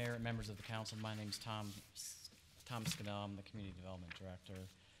evening, Mayor and members of the council. My name is Tom Scannell. I'm the Community Development Director.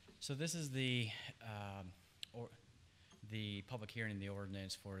 So this is the public hearing in the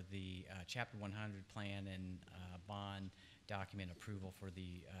ordinance for the Chapter 100 plan and bond document approval for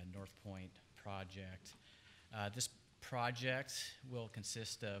the North Point project. This project will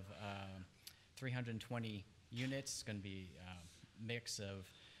consist of 320 units. It's going to be a mix of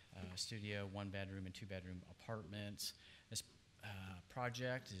studio, one-bedroom, and two-bedroom apartments. This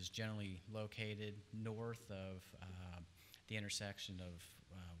project is generally located north of the intersection of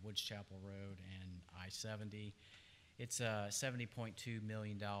Woods Chapel Road and I-70. It's a $70.2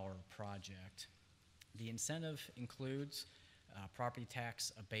 million project. The incentive includes property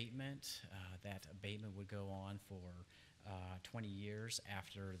tax abatement. That abatement would go on for 20 years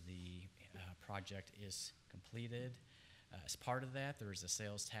after the project is completed. As part of that, there is a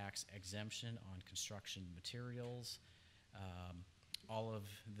sales tax exemption on construction materials. All of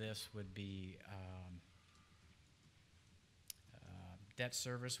this would be debt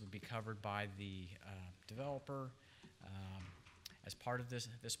service would be covered by the developer. As part of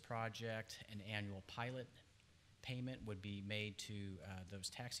this project, an annual pilot payment would be made to those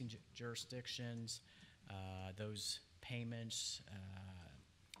taxing jurisdictions. Those payments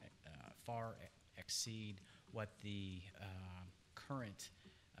far exceed what the current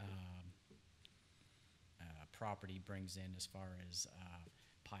property brings in as far as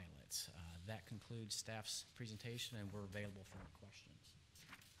pilots. That concludes staff's presentation, and we're available for any questions.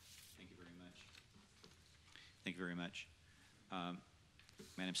 Thank you very much. Thank you very much.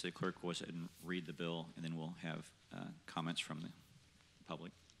 Madam City Clerk, go ahead and read the bill, and then we'll have comments from the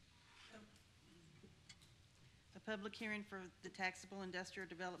public. A public hearing for the taxable industrial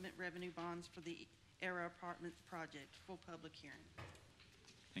development revenue bonds for the Era Apartments project. Full public hearing.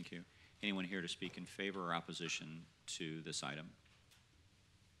 Thank you. Anyone here to speak in favor or opposition to this item?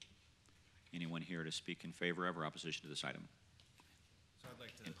 Anyone here to speak in favor of or opposition to this item? So I'd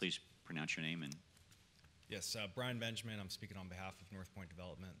like to. And please pronounce your name and. Yes, Brian Benjamin. I'm speaking on behalf of North Point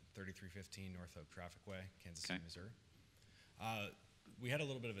Development, 3315 North Oak Traffic Way, Kansas City, Missouri. We had a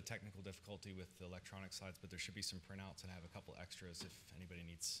little bit of a technical difficulty with the electronic slides, but there should be some printouts, and I have a couple extras if anybody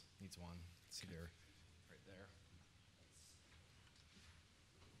needs one. See there, right there.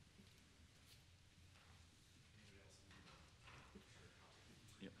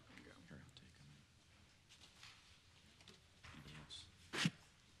 Yep. Here, I'll take them. Anybody else?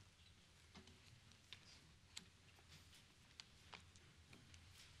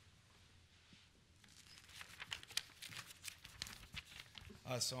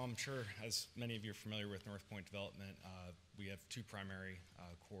 So I'm sure, as many of you are familiar with North Point Development, we have two primary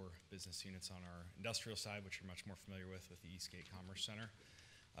core business units on our industrial side, which you're much more familiar with the Eastgate Commerce Center.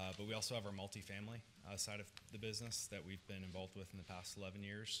 But we also have our multifamily side of the business that we've been involved with in the past 11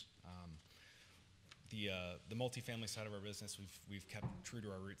 years. The multifamily side of our business, we've kept true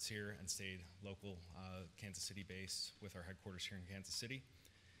to our roots here and stayed local Kansas City based with our headquarters here in Kansas City.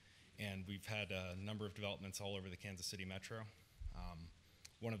 And we've had a number of developments all over the Kansas City metro.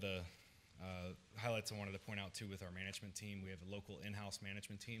 One of the highlights I wanted to point out too with our management team, we have a local in-house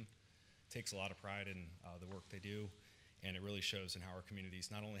management team. Takes a lot of pride in the work they do, and it really shows in how our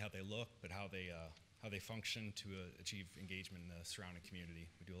communities, not only how they look, but how they function to achieve engagement in the surrounding community.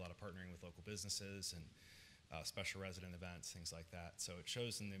 We do a lot of partnering with local businesses and special resident events, things like that. So it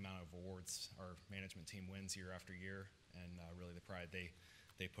shows in the amount of awards our management team wins year after year, and really the pride they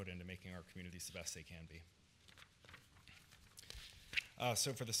put into making our communities the best they can be.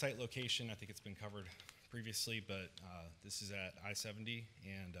 So for the site location, I think it's been covered previously, but this is at I-70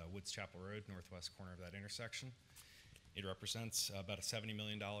 and Woods Chapel Road, northwest corner of that intersection. It represents about a $70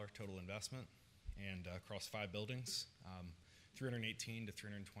 million total investment and across 5 buildings, 318 to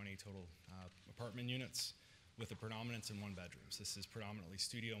 320 total apartment units with a predominance in 1-bedrooms. This is predominantly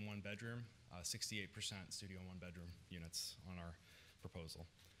studio and 1-bedroom, 68% studio and 1-bedroom units on our proposal.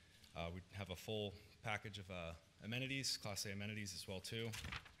 We have a full package of amenities, Class A amenities as well too.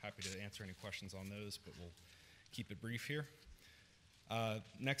 Happy to answer any questions on those, but we'll keep it brief here.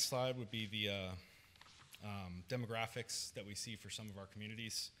 Next slide would be the demographics that we see for some of our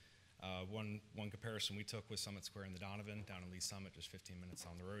communities. One comparison we took was Summit Square in the Donovan down in Lee Summit, just 15 minutes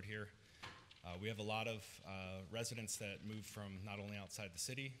on the road here. We have a lot of residents that move from not only outside the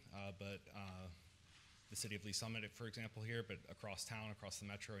city, but the city of Lee Summit, for example, here, but across town, across the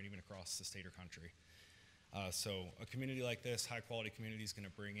metro, and even across the state or country. So a community like this, high-quality community, is going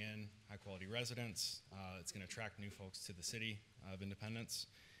to bring in high-quality residents. It's going to attract new folks to the city of Independence,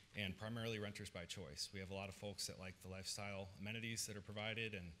 and primarily renters by choice. We have a lot of folks that like the lifestyle amenities that are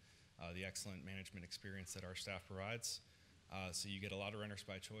provided and the excellent management experience that our staff provides. So you get a lot of renters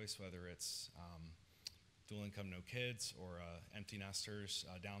by choice, whether it's dual income, no kids, or empty nesters,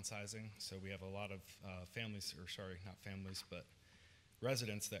 downsizing. So we have a lot of families, or sorry, not families, but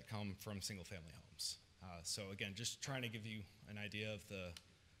residents that come from single family homes. So again, just trying to give you an idea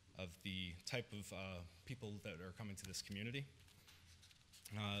of of the type of people that are coming to this community.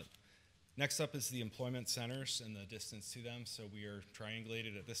 Next up is the employment centers and the distance to them. So we are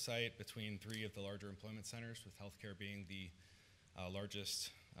triangulated at this site between 3 of the larger employment centers, with healthcare being the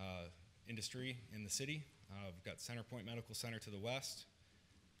largest industry in the city. We've got Centerpoint Medical Center to the west,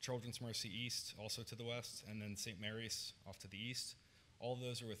 Children's Mercy East also to the west, and then St. Mary's off to the east. All of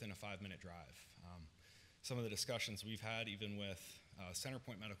those are within a 5-minute drive. Some of the discussions we've had, even with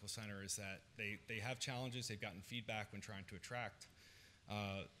Centerpoint Medical Center, is that they have challenges. They've gotten feedback when trying to attract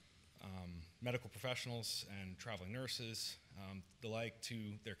medical professionals and traveling nurses, the like, to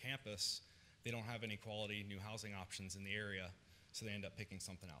their campus. They don't have any quality new housing options in the area, so they end up picking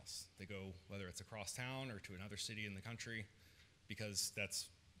something else. They go, whether it's across town or to another city in the country, because that's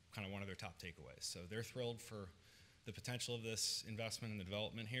kind of one of their top takeaways. So they're thrilled for the potential of this investment and the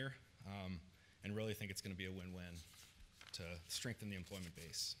development here, and really think it's going to be a win-win to strengthen the employment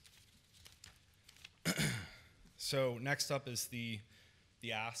base. So next up is the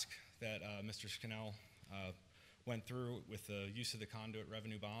ask that Mr. Scannell went through with the use of the conduit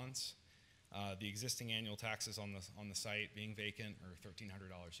revenue bonds. The existing annual taxes on the site being vacant are $1,300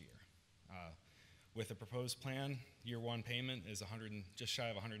 a year. With the proposed plan, year 1 payment is just shy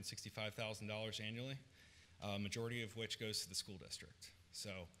of $165,000 annually, majority of which goes to the school district. So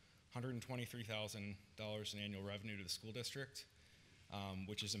 $123,000 in annual revenue to the school district,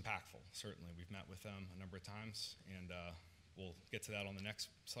 which is impactful. Certainly, we've met with them a number of times, and we'll get to that on the next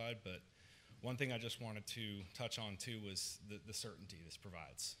slide. But one thing I just wanted to touch on too was the certainty this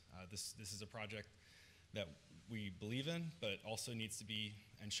provides. This is a project that we believe in, but also needs to be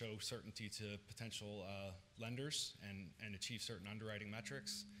and show certainty to potential lenders and achieve certain underwriting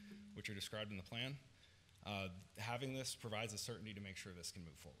metrics, which are described in the plan. Having this provides a certainty to make sure this can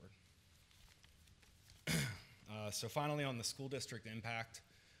move forward. So finally, on the school district impact,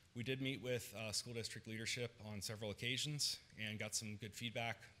 we did meet with school district leadership on several occasions and got some good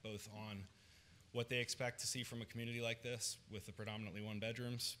feedback, both on what they expect to see from a community like this with the predominantly 1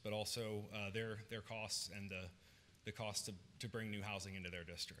 bedrooms, but also their costs and the cost to bring new housing into their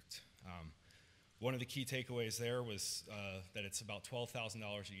district. One of the key takeaways there was that it's about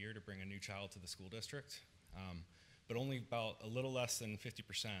 $12,000 a year to bring a new child to the school district, but only about a little less than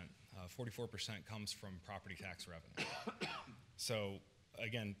 50%, 44% comes from property tax revenue. So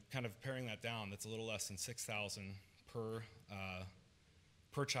again, kind of paring that down, that's a little less than $6,000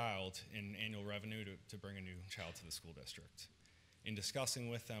 per child in annual revenue to bring a new child to the school district. In discussing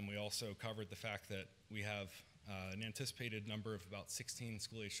with them, we also covered the fact that we have an anticipated number of about 16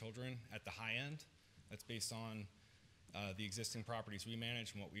 school-age children at the high end. That's based on the existing properties we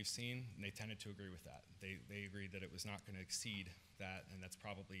manage and what we've seen, and they tended to agree with that. They agreed that it was not going to exceed that, and that's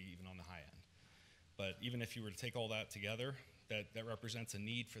probably even on the high end. But even if you were to take all that together, that represents a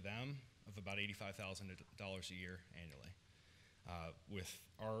need for them of about $85,000 a year annually. With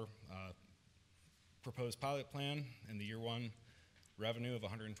our proposed pilot plan and the year 1 revenue of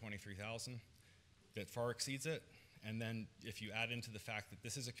 $123,000, that far exceeds it. And then if you add into the fact that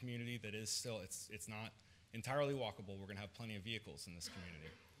this is a community that is still, it's not entirely walkable, we're going to have plenty of vehicles in this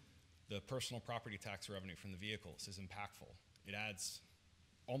community. The personal property tax revenue from the vehicles is impactful. It adds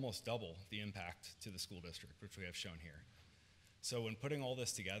almost double the impact to the school district, which we have shown here. So when putting all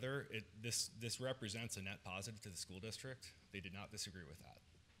this together, this represents a net positive to the school district. They did not disagree with that.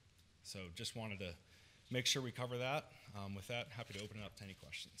 So just wanted to make sure we cover that. With that, happy to open it up to any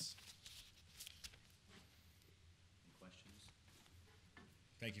questions. Any questions?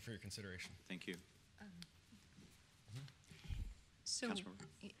 Thank you for your consideration. Thank you. So,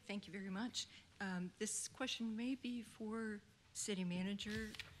 Councilmember. thank you very much. This question may be for City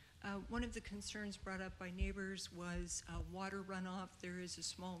Manager. One of the concerns brought up by neighbors was water runoff. There is a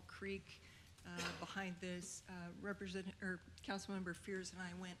small creek behind this. Councilmember Fears and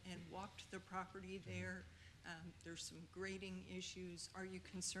I went and walked the property there. There's some grading issues. Are you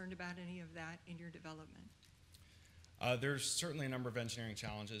concerned about any of that in your development? There's certainly a number of engineering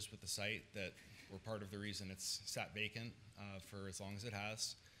challenges with the site that were part of the reason it's sat vacant for as long as it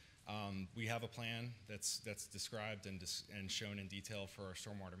has. We have a plan that's described and shown in detail for our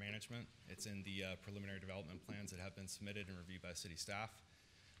stormwater management. It's in the preliminary development plans that have been submitted and reviewed by city staff.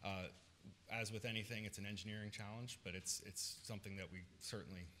 As with anything, it's an engineering challenge, but it's something that we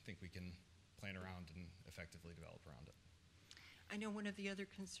certainly think we can plan around and effectively develop around it. I know one of the other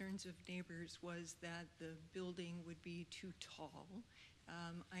concerns of neighbors was that the building would be too tall.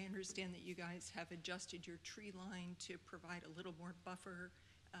 I understand that you guys have adjusted your tree line to provide a little more buffer.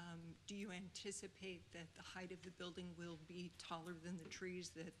 Do you anticipate that the height of the building will be taller than the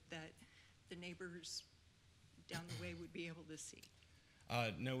trees that the neighbors down the way would be able to see?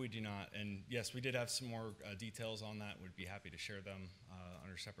 No, we do not. And yes, we did have some more details on that. We'd be happy to share them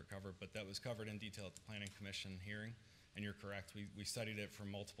under separate cover, but that was covered in detail at the Planning Commission hearing. And you're correct, we studied it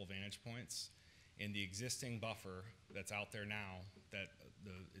from multiple vantage points. And the existing buffer that's out there now that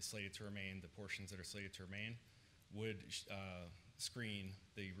is slated to remain, the portions that are slated to remain, would screen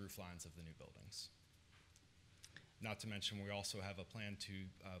the roof lines of the new buildings. Not to mention, we also have a plan to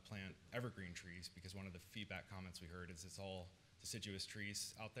plant evergreen trees, because one of the feedback comments we heard is it's all deciduous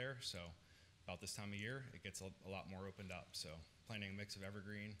trees out there. So about this time of year, it gets a lot more opened up. So planting a mix of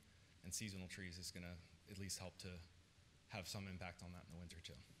evergreen and seasonal trees is going to at least help to have some impact on that in the winter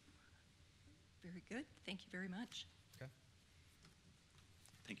too. Very good. Thank you very much. Okay.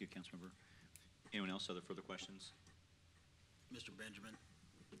 Thank you, Councilmember. Anyone else, other further questions? Mr. Benjamin,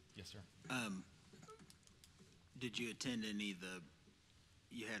 Yes, sir. did you attend any of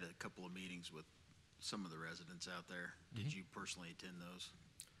you had a couple of meetings with some of the residents out there. Did you personally attend those?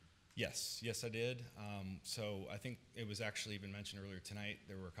 Yes, I did. So I think it was actually even mentioned earlier tonight,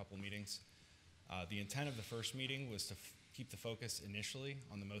 there were a couple meetings. The intent of the first meeting was to keep the focus initially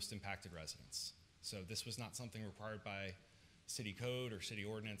on the most impacted residents. So this was not something required by city code or city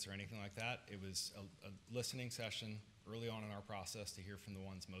ordinance or anything like that. It was a listening session early on in our process to hear from the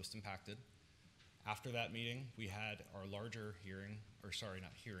ones most impacted. After that meeting, we had our larger hearing, or sorry,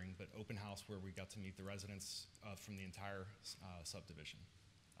 not hearing, but open house, where we got to meet the residents from the entire subdivision,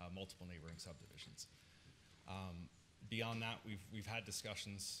 multiple neighboring subdivisions. Beyond that, we've had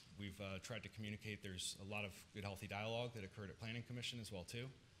discussions. We've tried to communicate. There's a lot of good, healthy dialogue that occurred at Planning Commission as well too.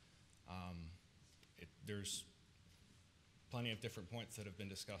 There's plenty of different points that have been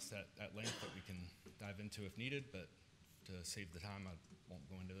discussed at length that we can dive into if needed, but to save the time, I won't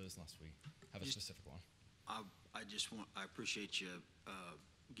go into those unless we have a specific one. I appreciate you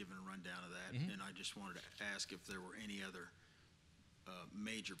giving a rundown of that, and I just wanted to ask if there were any other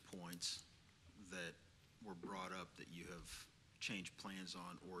major points that were brought up that you have changed plans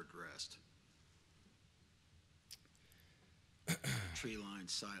on or addressed. Tree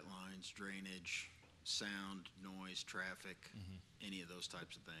lines, sight lines, drainage, sound, noise, traffic, any of those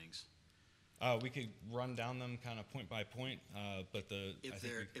types of things. We could run down them kind of point by point, but if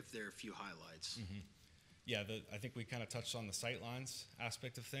there are a few highlights. Yeah, I think we kind of touched on the sight lines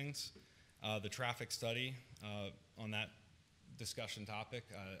aspect of things. The traffic study on that discussion topic,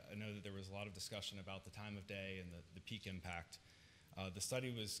 I know that there was a lot of discussion about the time of day and the peak impact. The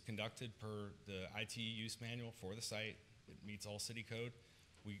study was conducted per the IT use manual for the site. It meets all city code.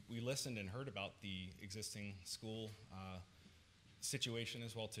 We listened and heard about the existing school situation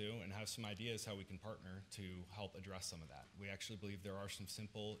as well too, and have some ideas how we can partner to help address some of that. We actually believe there are some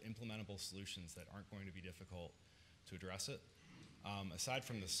simple implementable solutions that aren't going to be difficult to address it. Aside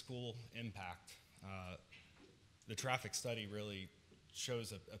from the school impact, the traffic study really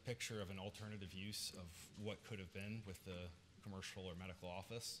shows a picture of an alternative use of what could have been with the commercial or medical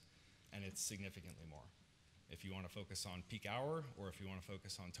office, and it's significantly more. If you want to focus on peak hour, or if you want to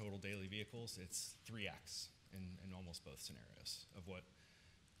focus on total daily vehicles, it's 3x in almost both scenarios of what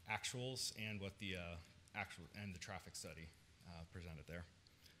actuals and what the the traffic study presented there.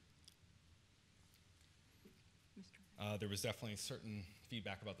 There was definitely certain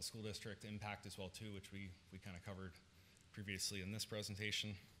feedback about the school district impact as well too, which we kind of covered previously in this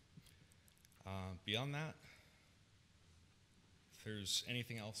presentation. Beyond that, if there's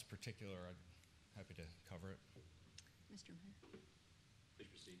anything else particular, I'd be happy to cover it. Mr. Mayor. Please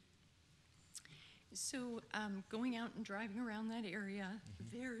proceed. So going out and driving around that area,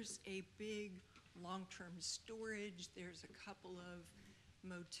 there's a big long-term storage. There's a couple of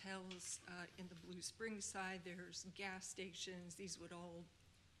motels in the Blue Springs side. There's gas stations. These would all,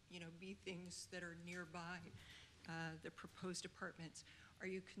 be things that are nearby the proposed apartments. Are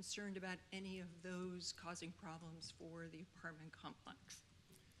you concerned about any of those causing problems for the apartment complex?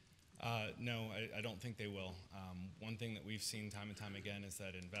 No, I don't think they will. One thing that we've seen time and time again is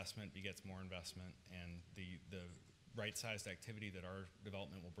that investment begets more investment, and the right-sized activity that our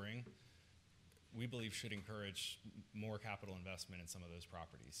development will bring, we believe should encourage more capital investment in some of those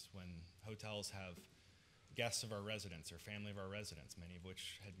properties. When hotels have guests of our residents or family of our residents, many of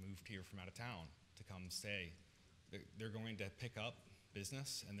which had moved here from out of town to come stay, they're going to pick up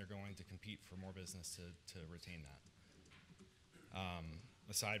business, and they're going to compete for more business to retain that.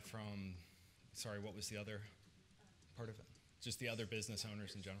 Aside from, sorry, what was the other part of it? Just the other business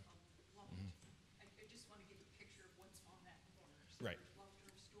owners in general? I just want to give a picture of what's on that corner. So Right. There's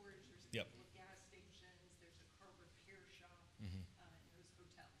long-term storage, there's a Yep. couple of gas stations, there's a car repair shop, Mhm. and those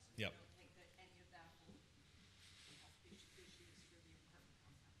hotels. Yep. I don't think that any of that will have issues for the apartment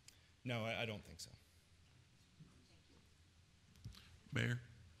complex. No, I don't think so. Thank you. Mayor?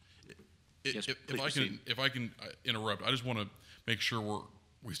 Yes, If please I proceed. can interrupt, I just want to make sure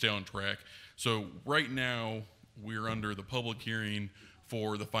we stay on track. So right now, we're under the public hearing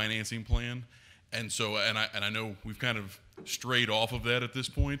for the financing plan. And so, and I know we've kind of strayed off of that at this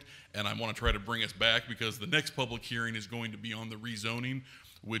point, and I want to try to bring us back because the next public hearing is going to be on the rezoning,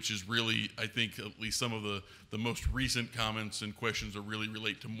 which is really, I think, at least some of the most recent comments and questions that really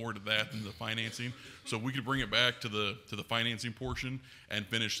relate to more to that than the financing. So we could bring it back to the financing portion and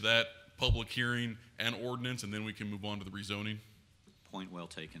finish that public hearing and ordinance, and then we can move on to the rezoning. Point well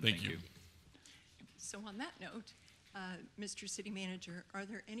taken. Thank you. So on that note, Mr. City Manager, are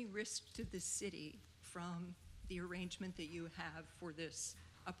there any risks to the city from the arrangement that you have for this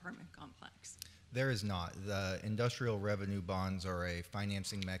apartment complex? There is not. The industrial revenue bonds are a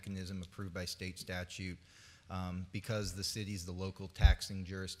financing mechanism approved by state statute. Because the city's the local taxing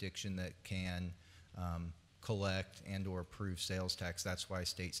jurisdiction that can collect and or approve sales tax, that's why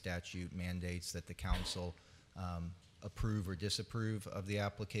state statute mandates that the council approve or disapprove of the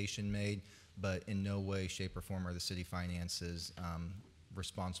application made, but in no way, shape, or form are the city finances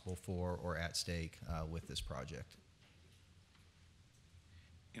responsible for or at stake with this project.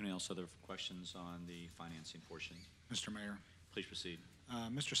 Anyone else other questions on the financing portion? Mr. Mayor, Please proceed.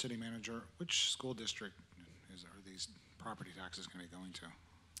 Mr. City Manager, which school district are these property taxes going to be going to?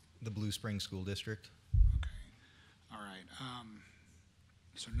 The Blue Springs School District. All right.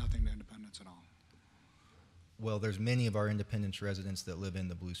 So nothing to Independence at all? Well, there's many of our Independence residents that live in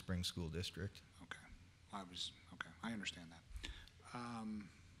the Blue Springs School District. Okay. I understand that.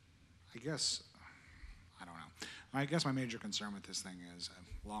 I guess, I don't know. I guess my major concern with this thing is,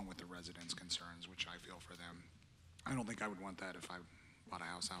 along with the residents' concerns, which I feel for them, I don't think I would want that if I bought a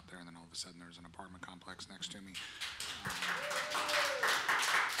house out there and then all of a sudden there's an apartment complex next to me.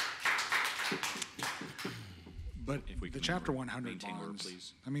 But If we the can Chapter 100 maintain order, bonds,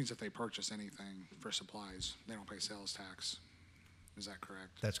 please. that means if they purchase anything for supplies, they don't pay sales tax. Is that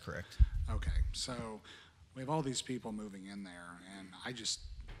correct? That's correct. Okay, so we have all these people moving in there, and I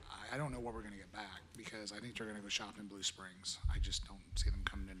don't know what we're gonna get back, because I think they're gonna go shop in Blue Springs. I just don't see them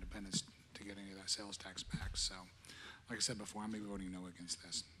coming to Independence to get any of that sales tax back, so, like I said before, I'm gonna be voting no against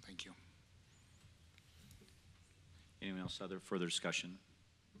this. Thank you. Anyone else other further discussion?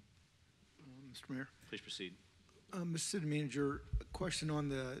 Mr. Mayor. Please proceed. Mr. City Manager, a question on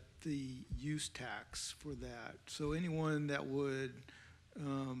the use tax for that. So anyone that would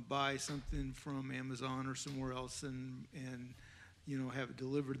buy something from Amazon or somewhere else and have it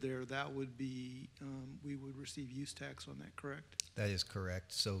delivered there, that would be, we would receive use tax on that, correct? That is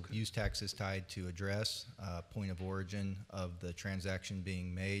correct. So use tax is tied to address, point of origin of the transaction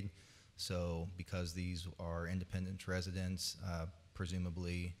being made. So because these are Independence residents,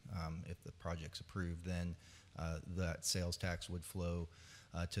 presumably, if the project's approved, then that sales tax would flow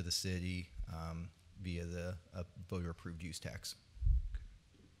to the city via the voter-approved use tax.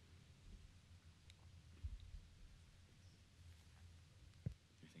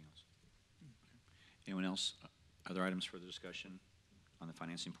 Anything else? Anyone else? Other items for the discussion on the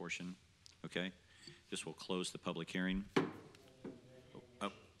financing portion? Okay. This will close the public hearing.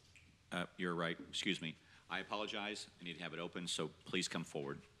 You're right. Excuse me. I apologize. I need to have it open, so please come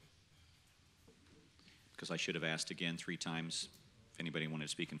forward. Because I should have asked again 3 times if anybody wanted to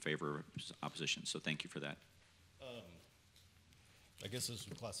speak in favor or opposition, so thank you for that. I guess this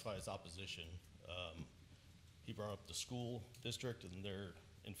would classify as opposition. He brought up the school district and they're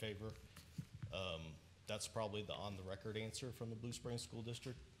in favor. That's probably the on-the-record answer from the Blue Springs School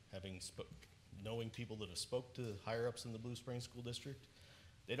District, knowing people that have spoke to higher-ups in the Blue Springs School District.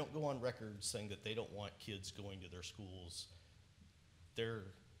 They don't go on record saying that they don't want kids going to their schools. They're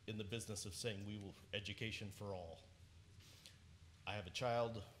in the business of saying we will education for all. I have a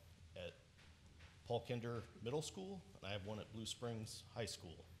child at Paul Kinder Middle School, and I have one at Blue Springs High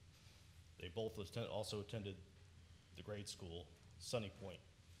School. They both also attended the grade school, Sunny Point.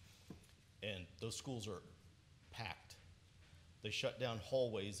 And those schools are packed. They shut down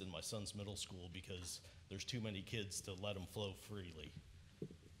hallways in my son's middle school because there's too many kids to let them flow freely.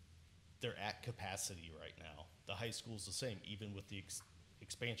 They're at capacity right now. The high school's the same, even with the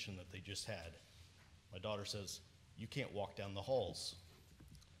expansion that they just had. My daughter says, you can't walk down the halls.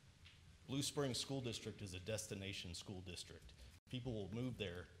 Blue Springs School District is a destination school district. People will move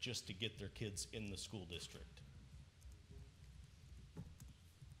there just to get their kids in the school district.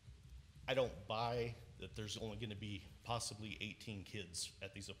 I don't buy that there's only going to be possibly 18 kids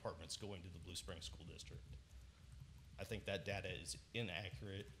at these apartments going to the Blue Springs School District. I think that data is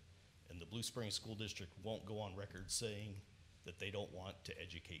inaccurate, and the Blue Springs School District won't go on record saying that they don't want to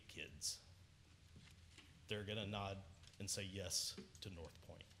educate kids. They're going to nod and say yes to North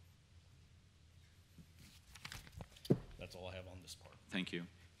Point. That's all I have on this part. Thank you.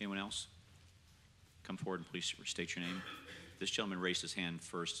 Anyone else? Come forward and please state your name. This gentleman raised his hand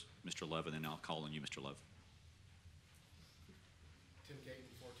first, Mr. Love, and then I'll call on you, Mr. Love. Tim Caton,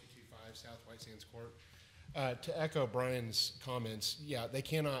 4225 South White Sands Court. To echo Brian's comments, yeah, they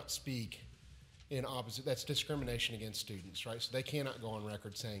cannot speak in opposite. That's discrimination against students, right? So they cannot go on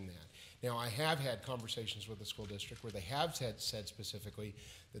record saying that. Now, I have had conversations with the school district where they have said specifically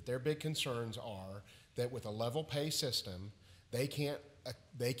that their big concerns are that with a level pay system, they can't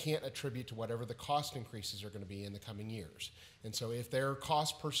attribute to whatever the cost increases are going to be in the coming years. And so if their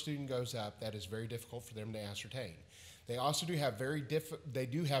cost per student goes up, that is very difficult for them to ascertain. They also do have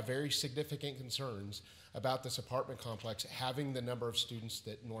very significant concerns about this apartment complex having the number of students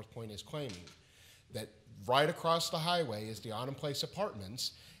that North Point is claiming. That right across the highway is the Autumn Place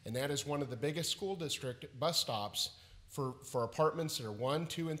Apartments, and that is one of the biggest school district bus stops for apartments that are 1,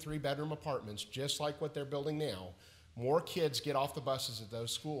 2, and 3 bedroom apartments, just like what they're building now. More kids get off the buses at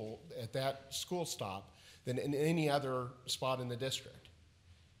that school stop than in any other spot in the district.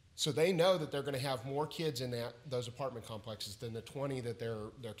 So they know that they're going to have more kids in those apartment complexes than the 20 that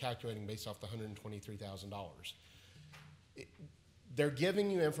they're calculating based off the $123,000. They're giving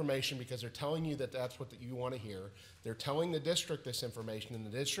you information because they're telling you that that's what you want to hear. They're telling the district this information, and the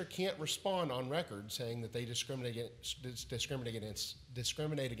district can't respond on record saying that they discriminate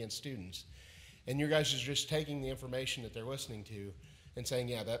against students. And you guys are just taking the information that they're listening to and saying,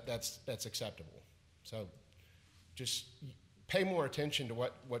 yeah, that's acceptable. So just pay more attention to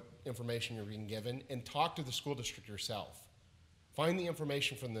what information you're being given and talk to the school district yourself. Find the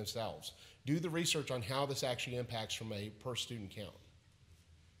information from themselves. Do the research on how this actually impacts from a per student count.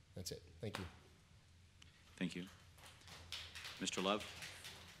 That's it. Thank you. Thank you. Mr. Love?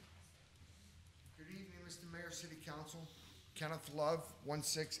 Good evening, Mr. Mayor, City Council. Kenneth Love,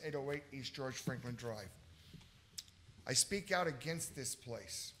 16808 East George Franklin Drive. I speak out against this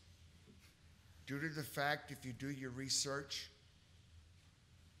place due to the fact, if you do your research,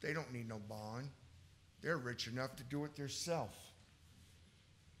 they don't need no bond. They're rich enough to do it themselves.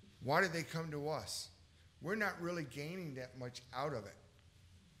 Why do they come to us? We're not really gaining that much out of it.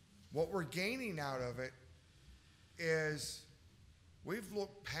 What we're gaining out of it is we've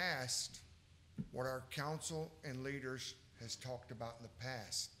looked past what our council and leaders has talked about in the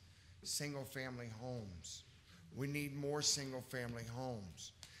past. Single-family homes. We need more single-family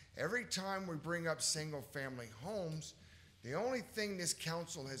homes. Every time we bring up single-family homes, the only thing this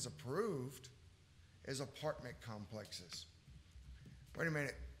council has approved is apartment complexes. Wait a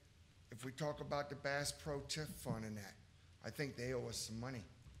minute. If we talk about the Bass Pro TIF Fund and that, I think they owe us some money.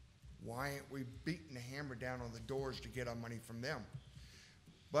 Why ain't we beating the hammer down on the doors to get our money from them?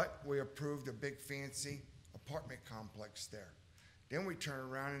 But we approved a big fancy apartment complex there. Then we turn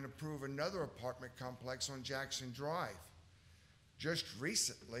around and approve another apartment complex on Jackson Drive. Just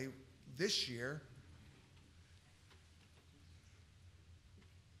recently, this year,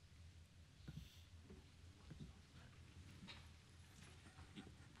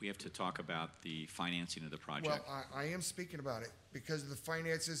 We have to talk about the financing of the project. well, I am speaking about it because of the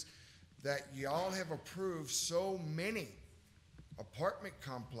finances that y'all have approved so many apartment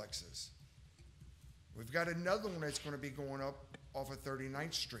complexes. We've got another one that's going to be going up off of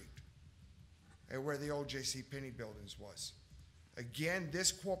 39th Street, where the old JCPenney buildings was. Again,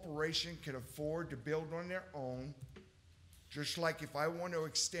 this corporation can afford to build on their own, just like if I want to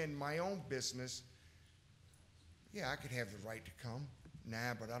extend my own business, yeah, I could have the right to come.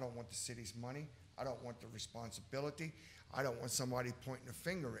 Nah, but I don't want the city's money. I don't want the responsibility. I don't want somebody pointing a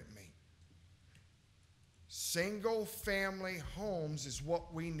finger at me. Single-family homes is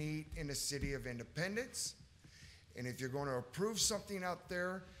what we need in the city of Independence. And if you're going to approve something out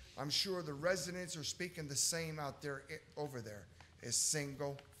there, I'm sure the residents are speaking the same out there over there, is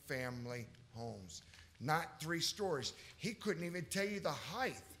single-family homes, not 3 stories. He couldn't even tell you the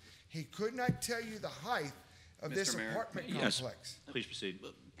height. He could not tell you the height of this apartment complex. Please proceed.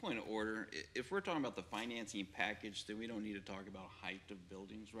 Point of order, if we're talking about the financing package, then we don't need to talk about height of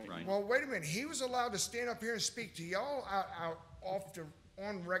buildings right now. Well, wait a minute. He was allowed to stand up here and speak to y'all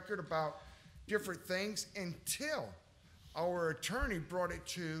on record about different things until our attorney brought it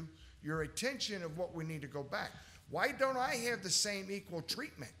to your attention of what we need to go back. Why don't I have the same equal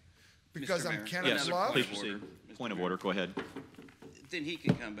treatment? Because I'm Kenneth Love? Please proceed. Point of order. Go ahead. Then he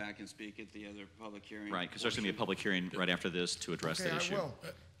can come back and speak at the other public hearing. Right, because there's going to be a public hearing right after this to address Okay, the issue. I will.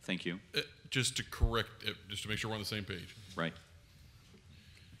 Thank you. Just to correct, just to make sure we're on the same page. Right.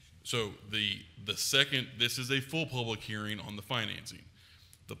 So the second, this is a full public hearing on the financing.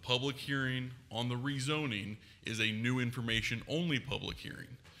 The public hearing on the rezoning is a new information only public hearing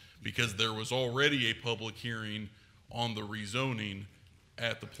because there was already a public hearing on the rezoning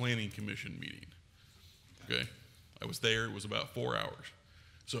at the planning commission meeting. Okay, I was there, it was about 4 hours.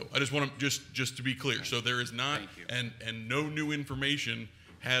 So I just want to, just to be clear, so there is not, and no new information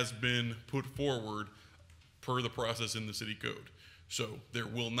has been put forward per the process in the city code. So there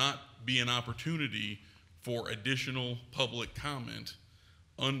will not be an opportunity for additional public comment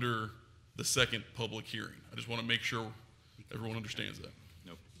under the second public hearing. I just want to make sure everyone understands that.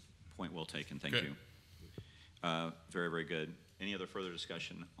 Nope. Point well taken. Thank Okay. you. Very, very good. Any other further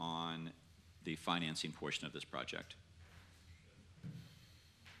discussion on the financing portion of this project?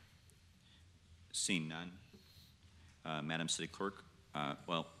 Seeing none. Madam City Clerk,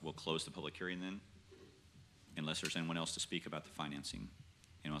 well, we'll close the public hearing then, unless there's anyone else to speak about the financing.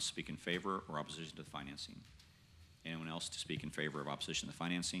 Anyone else speak in favor or opposition to the financing? Anyone else to speak in favor of opposition to the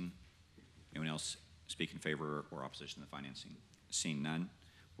financing? Anyone else speak in favor or opposition to the financing? Seeing none,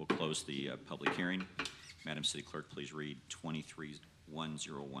 we'll close the public hearing. Madam City Clerk, please read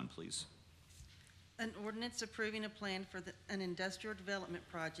 23101, please. An ordinance approving a plan for an industrial development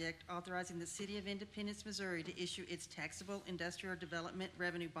project authorizing the City of Independence, Missouri to issue its taxable industrial development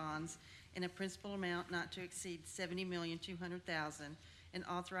revenue bonds in a principal amount not to exceed $70,200,000 and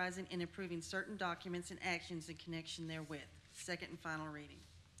authorizing and approving certain documents and actions in connection therewith. Second and final reading.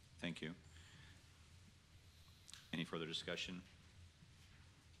 Thank you. Any further discussion?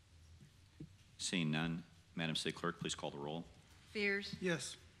 Seeing none, Madam City Clerk, please call the roll. Fears,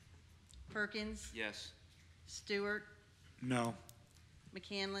 Yes. Perkins, Yes. Stewart, No.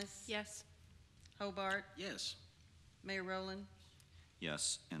 McCandless, Yes. Hobart, Yes. Mayor Rowland.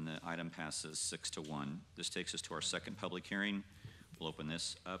 Yes, and the item passes 6-1. This takes us to our second public hearing. We'll open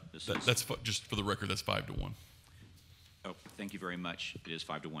this up. That's just for the record, that's 5-1. Oh, thank you very much. It is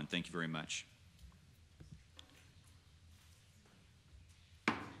 5-1. Thank you very much.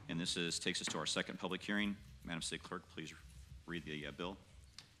 And this takes us to our second public hearing. Madam City Clerk, please read the bill.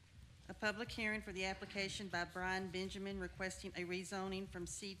 A public hearing for the application by Brian Benjamin requesting a rezoning from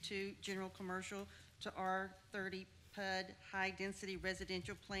C2 General Commercial to R30 PUD High Density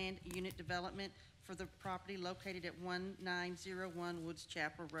Residential Planned Unit Development for the property located at 1901 Woods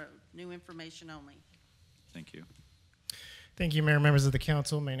Chapel Road. New information only. Thank you. Thank you, Mayor, members of the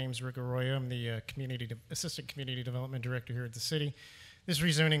council. My name is Rick Arroyo. I'm the Assistant Community Development Director here at the city. This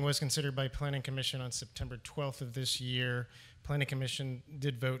rezoning was considered by Planning Commission on September 12th of this year. Planning Commission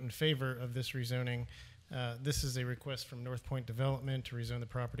did vote in favor of this rezoning. This is a request from North Point Development to rezone the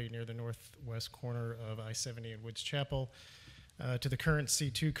property near the northwest corner of I-70 and Woods Chapel to the current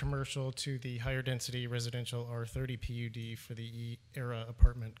C2 commercial to the higher density residential R30 PUD for the era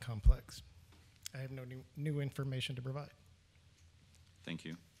apartment complex. I have no new information to provide. Thank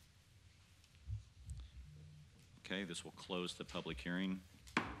you. Okay, this will close the public hearing.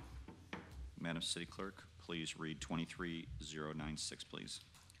 Madam City Clerk, please read 23096, please.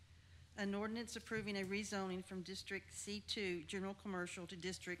 An ordinance approving a rezoning from District C2 General Commercial to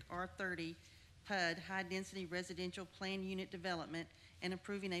District R30 PUD High Density Residential Plan Unit Development and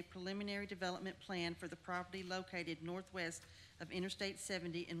approving a preliminary development plan for the property located northwest of Interstate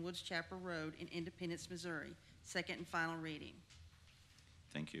 70 and Woods Chapel Road in Independence, Missouri. Second and final reading.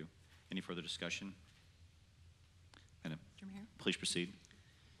 Thank you. Any further discussion? Madam, Mr. Mayor? please proceed.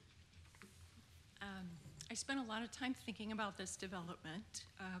 I spent a lot of time thinking about this development.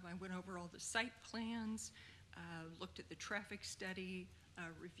 I went over all the site plans, looked at the traffic study,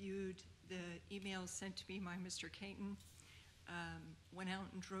 reviewed the emails sent to me by Mr. Caton, went out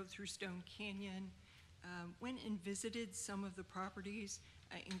and drove through Stone Canyon, went and visited some of the properties,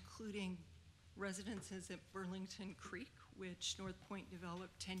 including residences at Burlington Creek, which North Point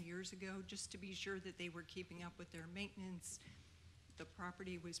developed 10 years ago, just to be sure that they were keeping up with their maintenance. The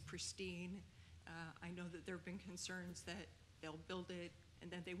property was pristine. I know that there have been concerns that they'll build it and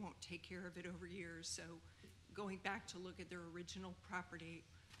then they won't take care of it over years. So going back to look at their original property,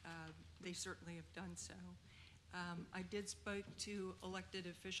 they certainly have done so. I did speak to elected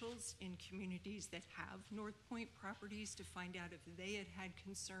officials in communities that have North Point properties to find out if they had had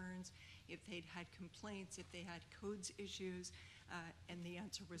concerns, if they'd had complaints, if they had codes issues, and the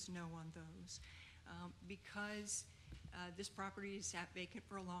answer was no on those. Because this property has sat vacant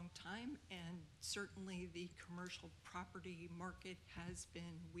for a long time, and certainly the commercial property market has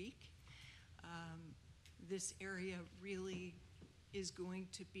been weak. This area really is going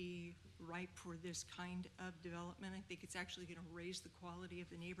to be ripe for this kind of development. I think it's actually going to raise the quality of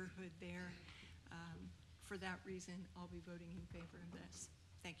the neighborhood there. For that reason, I'll be voting in favor of this.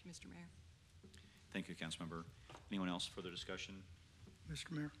 Thank you, Mr. Mayor. Thank you, Councilmember. Anyone else further discussion?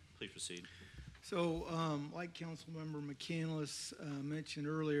 Mr. Mayor. Please proceed. So, like Councilmember McCandless mentioned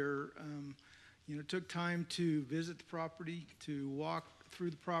earlier, took time to visit the property, to walk through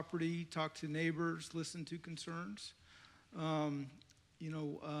the property, talk to neighbors, listen to concerns. One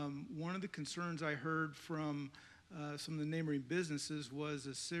of the concerns I heard from some of the neighboring businesses was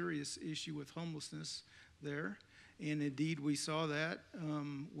a serious issue with homelessness there. And indeed, we saw that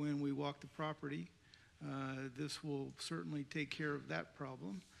when we walked the property. This will certainly take care of that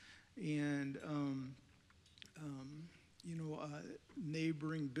problem. And,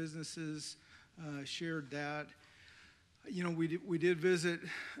 neighboring businesses shared that. We did visit,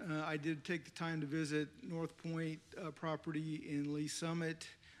 I did take the time to visit North Point property in Lee Summit,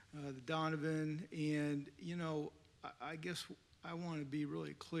 the Donovan, and, I guess I want to be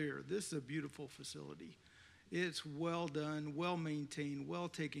really clear. This is a beautiful facility. It's well done, well maintained, well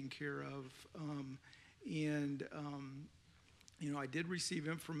taken care of, I did receive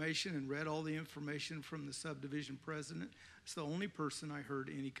information and read all the information from the subdivision president. It's the only person I heard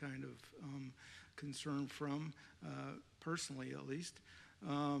any kind of concern from, personally at least.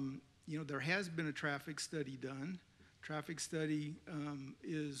 There has been a traffic study done. Traffic study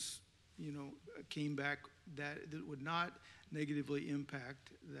came back that it would not negatively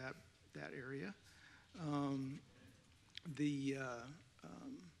impact that area.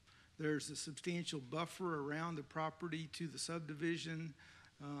 There's a substantial buffer around the property to the subdivision.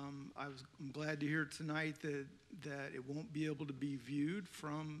 I'm glad to hear tonight that it won't be able to be viewed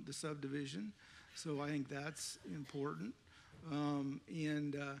from the subdivision. So I think that's important.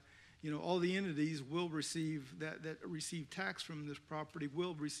 All the entities will receive that receive tax from this property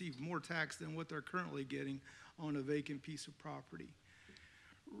will receive more tax than what they're currently getting on a vacant piece of property.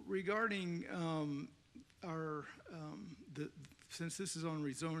 Regarding since this is on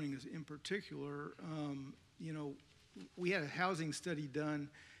rezoning in particular, we had a housing study done,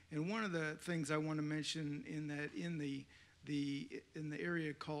 and one of the things I want to mention in the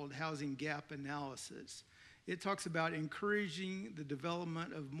area called housing gap analysis, it talks about encouraging the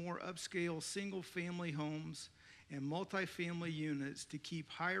development of more upscale single-family homes and multifamily units to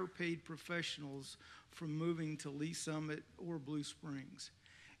keep higher-paid professionals from moving to Lee Summit or Blue Springs.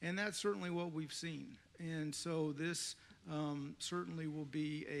 And that's certainly what we've seen. And so this certainly will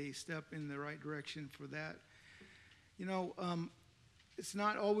be a step in the right direction for that. It's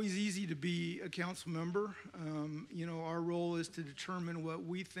not always easy to be a council member. Our role is to determine what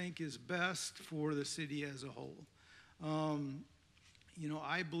we think is best for the city as a whole.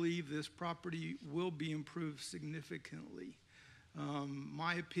 I believe this property will be improved significantly.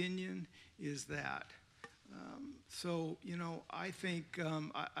 My opinion is that. I think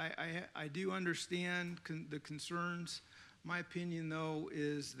I do understand the concerns. My opinion, though,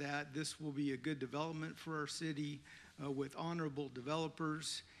 is that this will be a good development for our city with honorable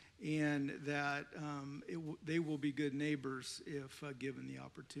developers, and that they will be good neighbors if given the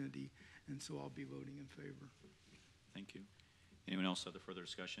opportunity. And so I'll be voting in favor. Thank you. Anyone else have the further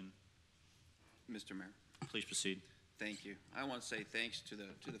discussion? Mr. Mayor. Please proceed. Thank you. I want to say thanks to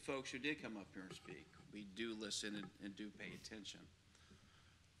the folks who did come up here and speak. We do listen and do pay attention.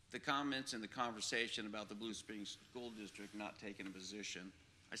 The comments and the conversation about the Blue Springs School District not taking a position,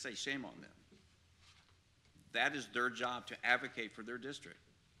 I say shame on them. That is their job to advocate for their district.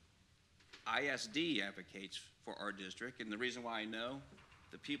 ISD advocates for our district, and the reason why I know,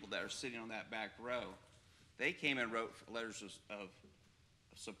 the people that are sitting on that back row, they came and wrote letters of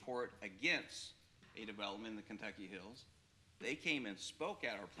support against a development in the Kentucky Hills. They came and spoke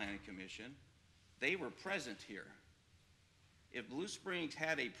at our planning commission. They were present here. If Blue Springs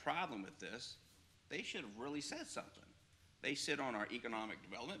had a problem with this, they should have really said something. They sit on our economic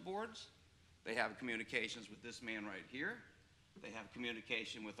development boards. They have communications with this man right here. They have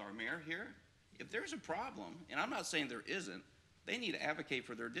communication with our mayor here. If there's a problem, and I'm not saying there isn't, they need to advocate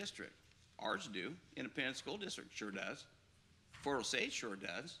for their district. Ours do. Independent School District sure does. Fort Osage sure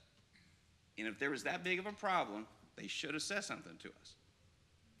does. And if there was that big of a problem, they should have said something to us.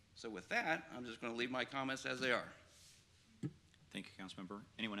 So with that, I'm just going to leave my comments as they are. Thank you, Councilmember.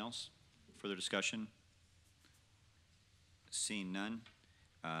 Anyone else? Further discussion? Seeing none.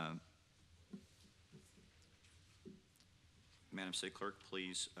 Madam City Clerk,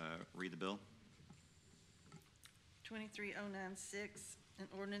 please read the bill. 23096, an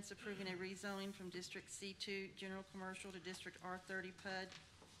ordinance approving a rezoning from District C2 General Commercial to District R30 PUD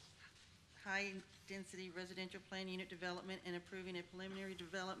High Density Residential Plan Unit Development and approving a preliminary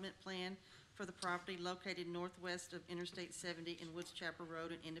development plan for the property located northwest of Interstate 70 in Woods Chapel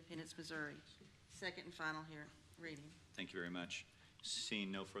Road in Independence, Missouri. Second and final reading. Thank you very much.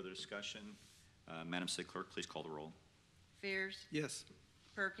 Seeing no further discussion, Madam City Clerk, please call the roll. Fears, Yes.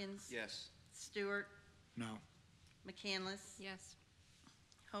 Perkins. Yes. Stewart, No. McCandless, Yes.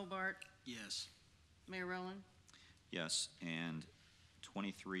 Hobart, Yes. Mayor Rowland. Yes, and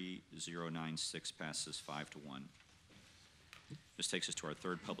 23096 passes 5-1. This takes us to our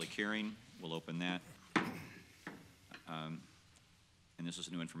third public hearing. We'll open that. And this is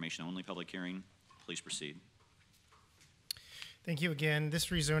a new information-only public hearing. Please proceed. Thank you again. This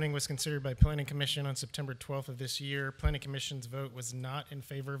rezoning was considered by Planning Commission on September 12th of this year. Planning Commission's vote was not in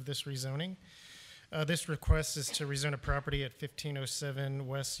favor of this rezoning. This request is to rezone a property at 1507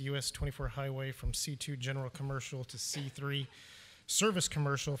 West US 24 Highway from C2 General Commercial to C3 Service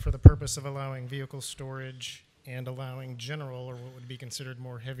Commercial for the purpose of allowing vehicle storage and allowing general, or what would be considered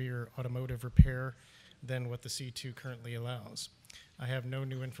more heavier automotive repair than what the C2 currently allows. I have no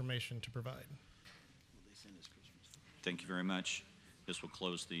new information to provide. Thank you very much. This will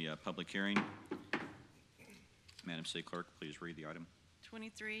close the public hearing. Madam City Clerk, please read the item.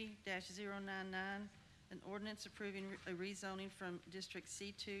 23-099, an ordinance approving a rezoning from District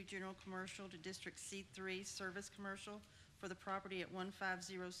C2 General Commercial to District C3 Service Commercial for the property at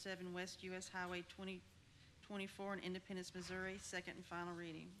 1507 West US Highway 2024 in Independence, Missouri. Second and final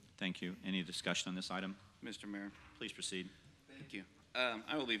reading. Thank you. Any discussion on this item? Mr. Mayor. Please proceed. Thank you.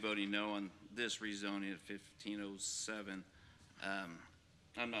 I will be voting no on this rezoning at 1507.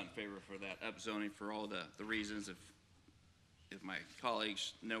 I'm not in favor for that upzoning for all the reasons. If my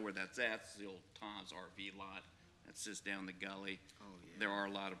colleagues know where that's at, it's the old Tom's RV lot that sits down the gully. Oh, yeah. There are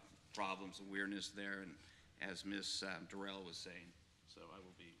a lot of problems and weirdness there, and as Ms. Durrell was saying, so I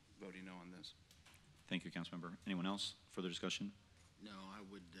will be voting no on this. Thank you, Councilmember. Anyone else? Further discussion? No, I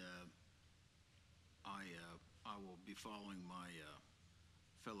would, I will be following my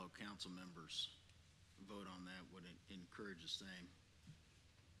fellow council members' vote on that, would encourage the same.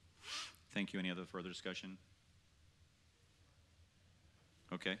 Thank you. Any other further discussion?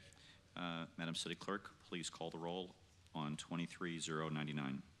 Okay. Madam City Clerk, please call the roll on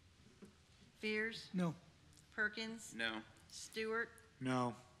 23099. Fears, No. Perkins, No. Stewart,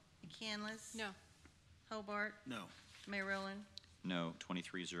 No. McCandless, No. Hobart, No. Mayor Rowland. No.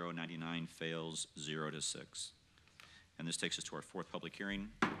 23099 fails 0-6. And this takes us to our fourth public hearing.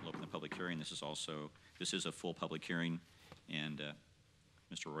 We'll open the public hearing. This is a full public hearing. And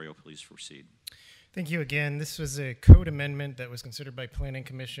Mr. Arroyo, please proceed. Thank you again. This was a code amendment that was considered by Planning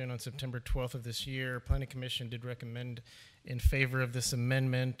Commission on September 12th of this year. Planning Commission did recommend in favor of this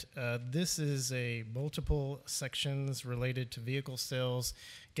amendment. This is a multiple sections related to vehicle sales,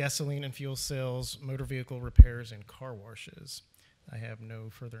 gasoline and fuel sales, motor vehicle repairs, and car washes. I have no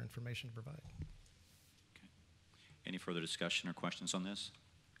further information to provide. Okay. Any further discussion or questions on this?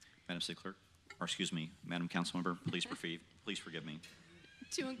 Madam City Clerk, or excuse me, Madam Councilmember, please proceed. Please forgive me.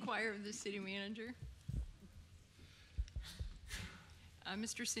 To inquire of the city manager.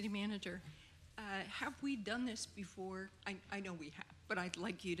 Mr. City Manager, have we done this before? I know we have, but I'd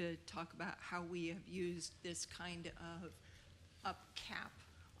like you to talk about how we have used this kind of up cap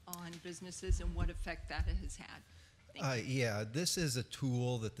on businesses and what effect that has had. Yeah, this is a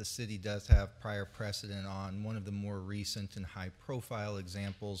tool that the city does have prior precedent on. One of the more recent and high-profile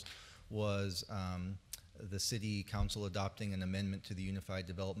examples was the city council adopting an amendment to the Unified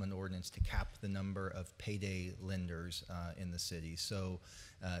Development Ordinance to cap the number of payday lenders in the city. So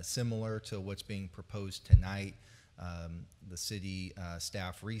similar to what's being proposed tonight, the city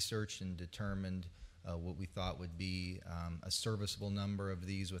staff researched and determined what we thought would be a serviceable number of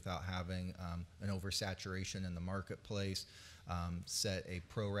these without having an oversaturation in the marketplace, set a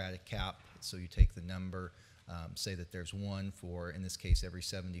pro rata cap, so you take the number, say that there's one for, in this case, every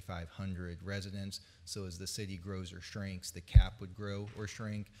 7,500 residents. So as the city grows or shrinks, the cap would grow or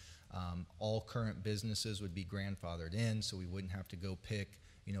shrink. All current businesses would be grandfathered in, so we wouldn't have to go pick,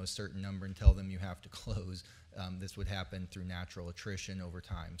 a certain number and tell them you have to close. This would happen through natural attrition over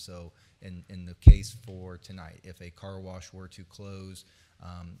time. So in the case for tonight, if a car wash were to close,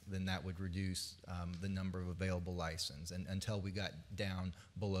 then that would reduce the number of available license. And until we got down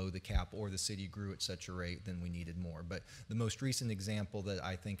below the cap or the city grew at such a rate, then we needed more. But the most recent example that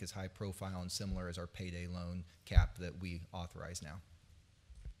I think is high profile and similar is our payday loan cap that we authorize now.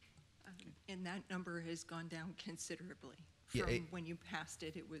 And that number has gone down considerably. Yeah, From when you passed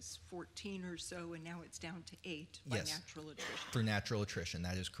it, it was 14 or so, and now it's down to 8 by Yes. natural attrition. For natural attrition,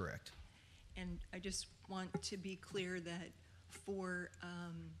 that is correct. And I just want to be clear that for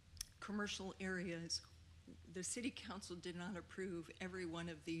commercial areas, the city council did not approve every one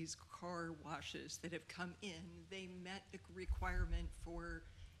of these car washes that have come in. They met the requirement for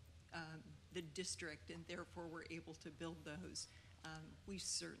the district, and therefore were able to build those. We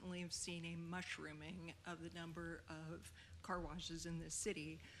certainly have seen a mushrooming of the number of car washes in the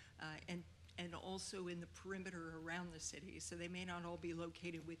city, and also in the perimeter around the city. So they may not all be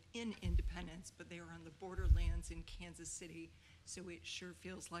located within Independence, but they are on the borderlands in Kansas City, so it sure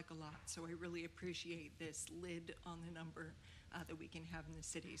feels like a lot. So I really appreciate this lid on the number that we can have in the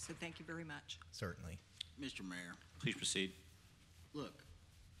city. So thank you very much. Certainly. Mr. Mayor, Please proceed. look,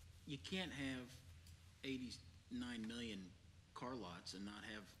 you can't have 89 million car lots and not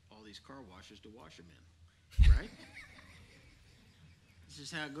have all these car washers to wash them in, right? This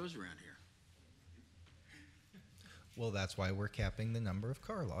is how it goes around here. Well, that's why we're capping the number of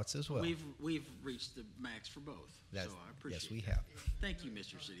car lots as well. We've reached the max for both, That's- so I appreciate yes, we that. have. Thank you,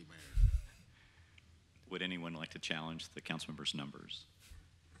 Mr. City Manager. Would anyone like to challenge the council members' numbers?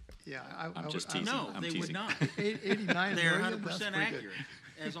 Yeah, I'm just teasing. No, I'm they would teasing. not. 89 They're million, that's 100% pretty good. accurate,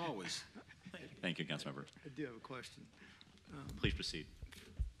 as always. Thank you, council member. I do have a question. Please proceed.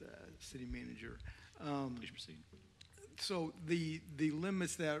 The city manager. Please proceed. So the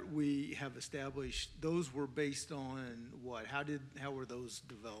limits that we have established, those were based on what? How were those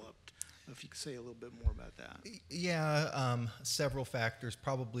developed? If you could say a little bit more about that. Yeah, several factors.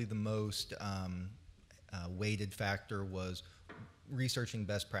 Probably the most weighted factor was researching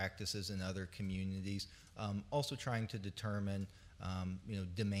best practices in other communities. Also trying to determine,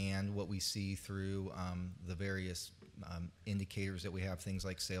 demand, what we see through the various indicators that we have, things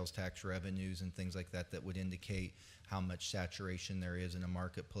like sales tax revenues and things like that, that would indicate how much saturation there is in a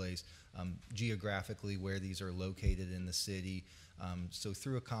marketplace, geographically where these are located in the city. So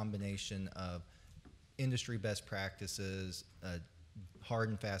through a combination of industry best practices, hard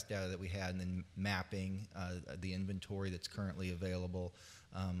and fast data that we had, and then mapping the inventory that's currently available,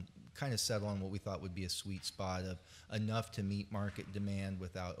 kind of settle on what we thought would be a sweet spot of enough to meet market demand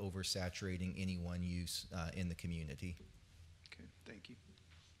without oversaturating any one use in the community. Okay, thank you.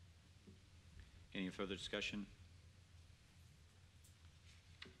 Any further discussion?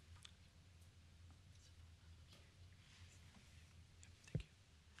 Thank you.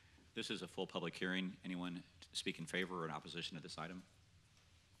 This is a full public hearing. Anyone speak in favor or in opposition to this item?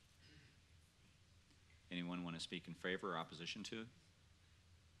 Anyone want to speak in favor or opposition to?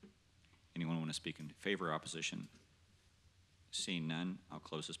 Anyone want to speak in favor or opposition? Seeing none, I'll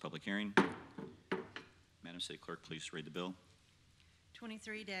close this public hearing. Madam City Clerk, please read the bill.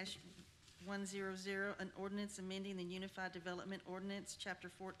 23-100, an ordinance amending the Unified Development Ordinance, Chapter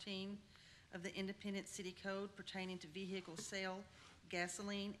 14 of the Independent City Code pertaining to vehicle sale,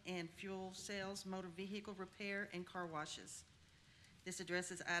 gasoline and fuel sales, motor vehicle repair, and car washes. This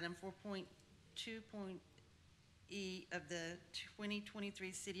addresses item 4.2.e of the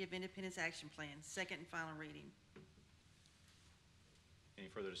 2023 City of Independence Action Plan, second and final reading. Any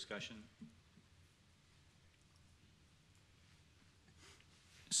further discussion?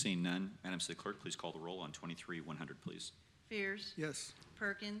 Seeing none, Madam City Clerk, please call the roll on 23-100, please. Fears, Yes.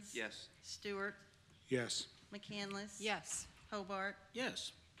 Perkins. Yes. Stewart, Yes. McCandless. Yes. Hobart,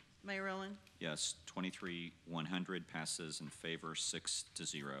 Yes. Mayor Rowland. Yes, 23-100 passes in favor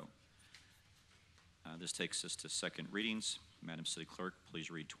 6-0. This takes us to second readings. Madam City Clerk, please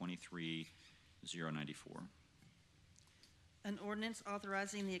read 23-094. An ordinance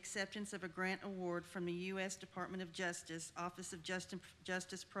authorizing the acceptance of a grant award from the U.S. Department of Justice, Office of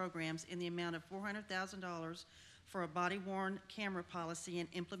Justice Programs in the amount of $400,000 for a body-worn camera policy and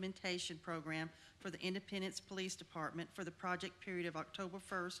implementation program for the Independence Police Department for the project period of October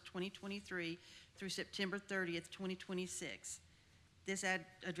 1st, 2023 through September 30th, 2026. This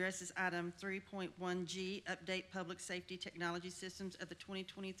addresses item 3.1G, update public safety technology systems of the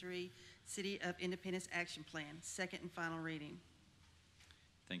 2023 City of Independence Action Plan, second and final reading.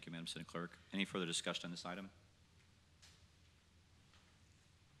 Thank you, Madam City Clerk. Any further discussion on this item?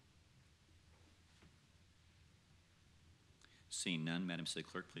 Seeing none, Madam City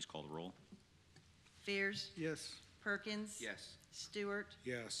Clerk, please call the roll. Fears, Yes. Perkins. Yes. Stewart,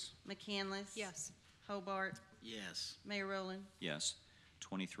 Yes. McCandless. Yes. Hobart, Yes. Mayor Rowland. Yes,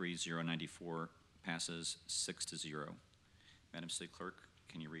 23-094 passes 6-0. Madam City Clerk,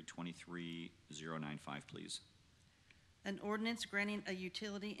 can you read 23-095, please? An ordinance granting a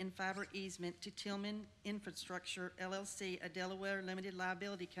utility and fiber easement to Tillman Infrastructure LLC, a Delaware limited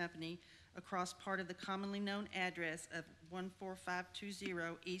liability company, across part of the commonly known address of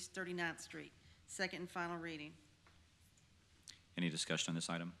 14520 East 39th Street. Second and final reading. Any discussion on this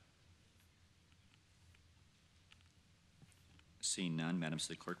item? Seeing none, Madam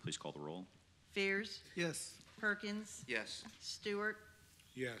City Clerk, please call the roll. Fears, Yes. Perkins, Yes. Stewart,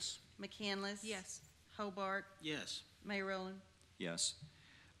 Yes. McCandless. Yes. Hobart, Yes. Mayor Rowland. Yes.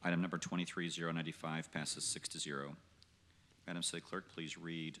 Item number 23-095 passes 6-0. Madam City Clerk, please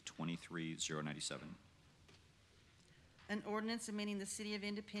read 23-097. An ordinance amending the City of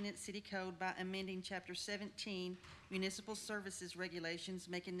Independence City Code by amending Chapter 17 Municipal Services Regulations,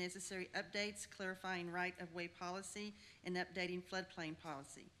 making necessary updates, clarifying right-of-way policy, and updating floodplain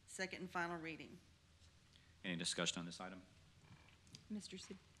policy. Second and final reading. Any discussion on this item? Mr.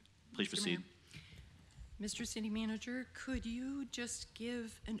 Please proceed. Mayor. Mr. City Manager, could you just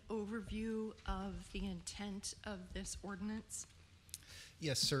give an overview of the intent of this ordinance?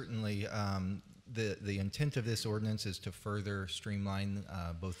 Yes, certainly. The intent of this ordinance is to further streamline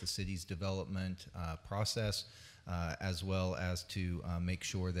both the city's development process as well as to make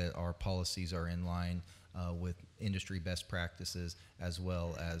sure that our policies are in line with industry best practices as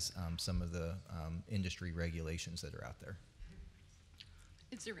well as some of the industry regulations that are out there.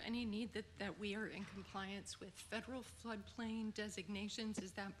 Is there any need that we are in compliance with federal floodplain designations?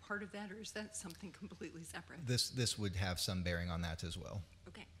 Is that part of that, or is that something completely separate? This would have some bearing on that as well.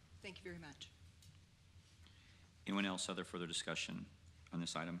 Okay, thank you very much. Anyone else other further discussion on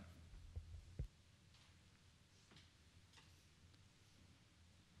this item?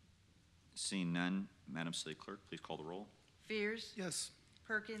 Seeing none, Madam City Clerk, please call the roll. Fears, Yes.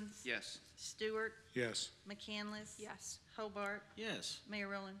 Perkins, Yes. Stewart, Yes. McCandless, Yes. Hobart, Yes. Mayor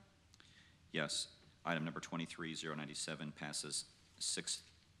Rowland. Yes. Item number 23097 passes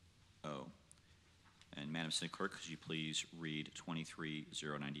 6-0. And Madam City Clerk, could you please read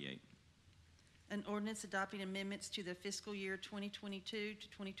 23098? An ordinance adopting amendments to the fiscal year 2022 to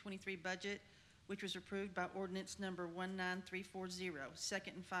 2023 budget, which was approved by ordinance number 19340.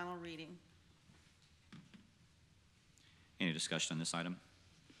 Second and final reading. Any discussion on this item?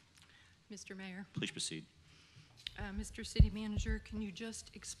 Mr. Mayor. Please proceed. Mr. City Manager, can you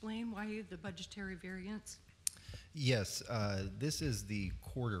just explain why the budgetary variance? Yes, this is the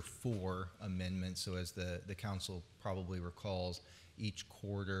Q4 amendment. So as the council probably recalls, each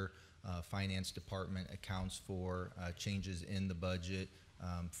quarter, Finance Department accounts for changes in the budget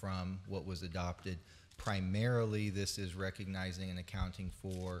from what was adopted. Primarily, this is recognizing and accounting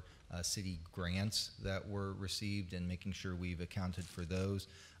for city grants that were received and making sure we've accounted for those.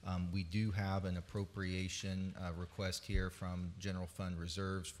 We do have an appropriation request here from general fund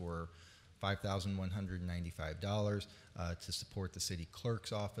reserves for $5,195 to support the city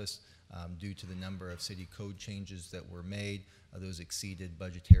clerk's office. Due to the number of city code changes that were made, those exceeded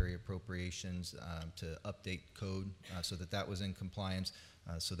budgetary appropriations to update code so that was in compliance.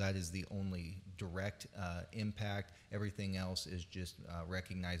 So that is the only direct impact. Everything else is just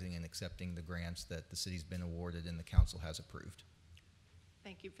recognizing and accepting the grants that the city's been awarded and the council has approved.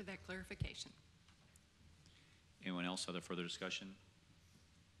 Thank you for that clarification. Anyone else other further discussion?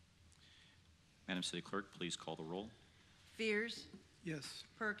 Madam City Clerk, please call the roll. Fears, Yes.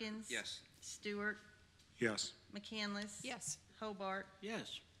 Perkins. Yes. Stewart, Yes. McCandless. Yes. Hobart,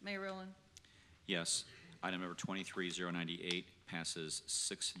 Yes. Mayor Rowland. Yes. Item number 23098 passes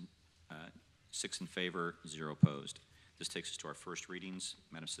 6 in favor, 0 opposed. This takes us to our first readings.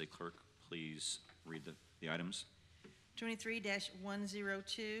 Madam City Clerk, please read the items.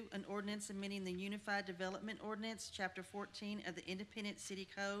 23-102, an ordinance amending the Unified Development Ordinance, Chapter 14 of the Independent City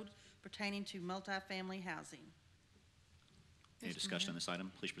Code pertaining to multifamily housing. Any Mr. discussion Mayor. on this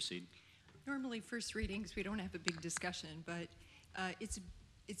item? Please proceed. Normally, first readings, we don't have a big discussion, but it's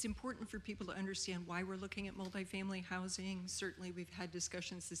important for people to understand why we're looking at multifamily housing. Certainly, we've had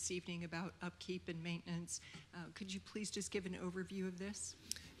discussions this evening about upkeep and maintenance. Could you please just give an overview of this?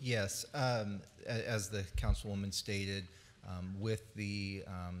 Yes, as the councilwoman stated, with the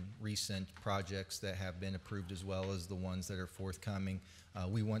recent projects that have been approved as well as the ones that are forthcoming,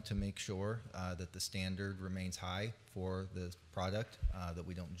 we want to make sure that the standard remains high for the product, that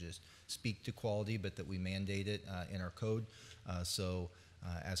we don't just speak to quality, but that we mandate it in our code.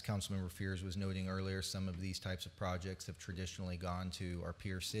 As Councilmember Fears was noting earlier, some of these types of projects have traditionally gone to our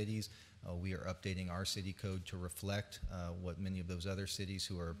peer cities. We are updating our city code to reflect what many of those other cities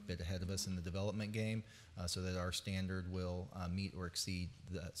who are a bit ahead of us in the development game, so that our standard will meet or exceed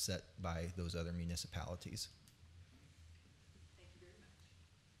the set by those other municipalities. Thank you very much.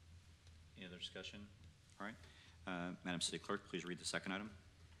 Any other discussion? All right. Madam City Clerk, please read the second item.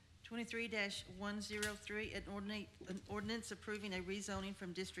 23-103, an ordinance approving a rezoning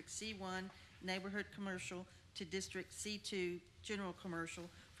from District C1 Neighborhood Commercial to District C2 General Commercial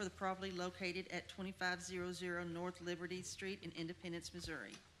for the property located at 2500 North Liberty Street in Independence,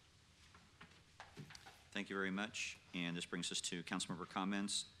 Missouri. Thank you very much. And this brings us to councilmember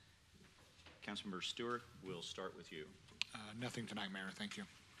comments. Councilmember Stewart, we'll start with you. Nothing tonight, Mayor. Thank you.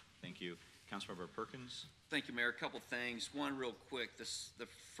 Thank you. Councilmember Perkins. Thank you, Mayor. A couple things. One, real quick, the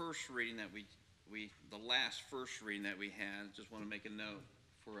first reading that the last first reading that we had, just want to make a note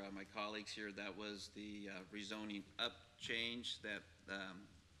for my colleagues here, that was the rezoning up change that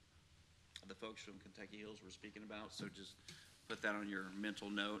the folks from Kentucky Hills were speaking about, so just put that on your mental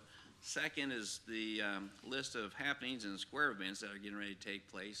note. Second is the list of happenings and square events that are getting ready to take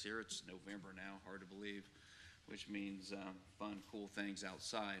place here. It's November now, hard to believe, which means fun, cool things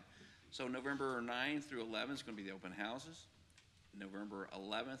outside. So November 9th through 11th is going to be the open houses. November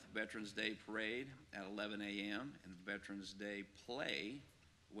 11th, Veterans Day Parade at 11 a.m. and Veterans Day Play,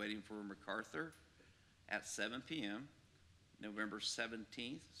 Waiting for MacArthur, at 7 p.m. November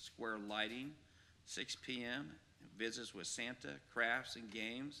 17th, Square Lighting, 6 p.m. Visits with Santa, crafts, and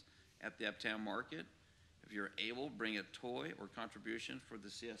games at the Uptown Market. If you're able, bring a toy or contribution for the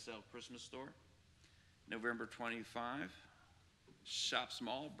CSL Christmas store. November 25, Shop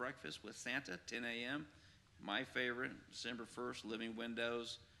Small, Breakfast with Santa, 10 a.m. My favorite, December 1st, Living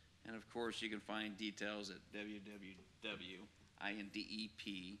Windows. And of course, you can find details at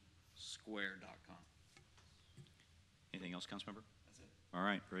www.indepsquare.com. Anything else, Councilmember? That's it. All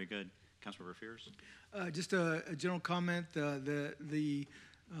right, very good. Councilmember Fears? Just a general comment.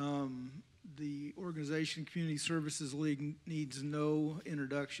 The organization Community Services League needs no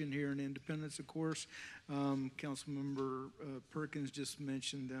introduction here in Independence, of course. Councilmember Perkins just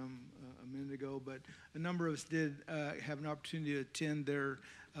mentioned them a minute ago, but a number of us did have an opportunity to attend their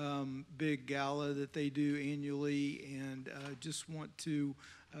big gala that they do annually, and just want to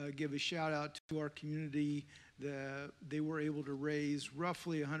give a shout out to our community. They were able to raise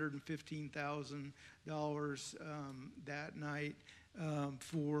roughly $115,000 that night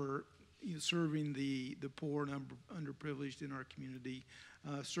for serving the poor and underprivileged in our community.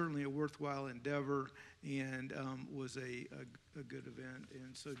 Certainly a worthwhile endeavor, and was a good event.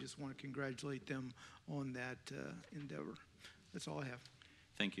 And so just want to congratulate them on that endeavor. That's all I have.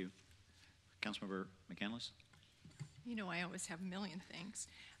 Thank you. Councilmember McCandless? You know, I always have a million things.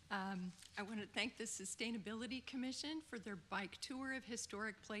 I want to thank the Sustainability Commission for their bike tour of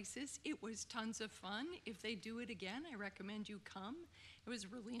historic places. It was tons of fun. If they do it again, I recommend you come. It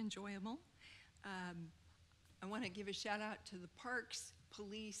was really enjoyable. I want to give a shout out to the parks,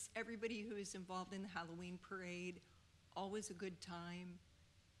 police, everybody who is involved in the Halloween parade. Always a good time.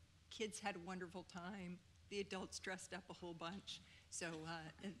 Kids had a wonderful time. The adults dressed up a whole bunch. So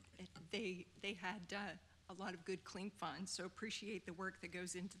they had a lot of good, clean fun, so appreciate the work that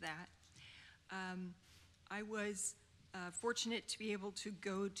goes into that. I was fortunate to be able to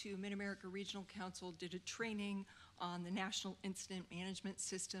go to Mid-America Regional Council, did a training on the National Incident Management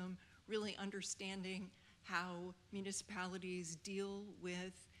System, really understanding how municipalities deal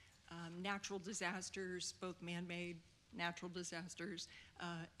with natural disasters, both man-made natural disasters,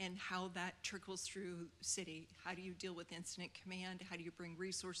 and how that trickles through the city. How do you deal with incident command? How do you bring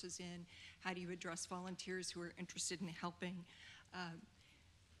resources in? How do you address volunteers who are interested in helping?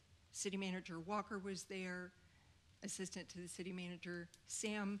 City Manager Walker was there, Assistant to the City Manager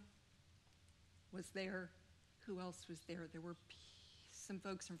Sam was there. Who else was there? There were some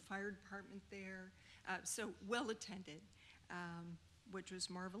folks from Fire Department there. So well attended, which was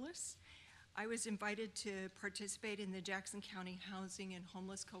marvelous. I was invited to participate in the Jackson County Housing and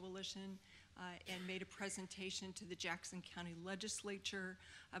Homeless Coalition and made a presentation to the Jackson County Legislature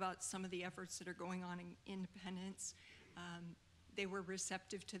about some of the efforts that are going on in Independence. They were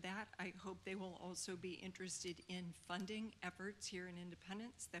receptive to that. I hope they will also be interested in funding efforts here in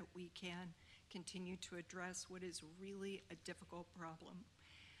Independence that we can continue to address what is really a difficult problem.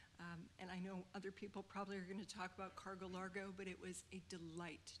 And I know other people probably are going to talk about Cargo Largo, but it was a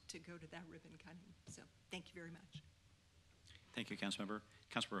delight to go to that ribbon cutting. So thank you very much. Thank you, Councilmember.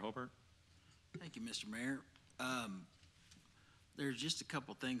 Councilmember Hobart? Thank you, Mr. Mayor. There's just a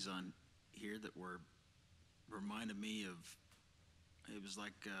couple things on here that reminded me of, it was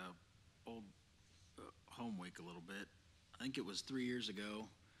like old home week a little bit. I think it was 3 years ago,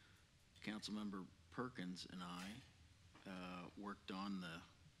 Councilmember Perkins and I worked on the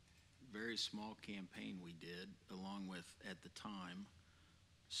very small campaign we did, along with, at the time,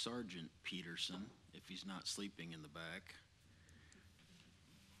 Sergeant Peterson, if he's not sleeping in the back.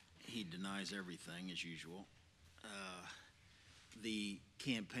 He denies everything, as usual. The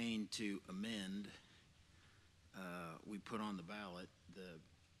campaign to amend, we put on the ballot the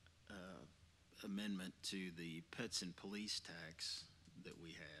amendment to the pets and police tax that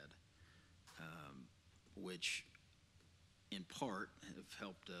we had, which in part have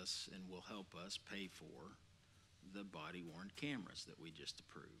helped us and will help us pay for the body-worn cameras that we just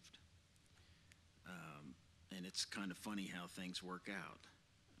approved. And it's kind of funny how things work out.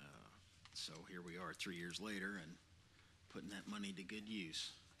 So here we are 3 years later and putting that money to good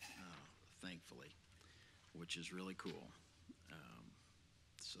use, thankfully, which is really cool.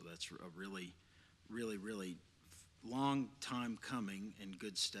 So that's a really, really, really long time coming and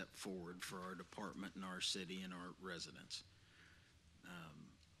good step forward for our department and our city and our residents.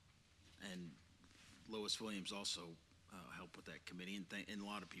 And Lois Williams also helped with that committee, and a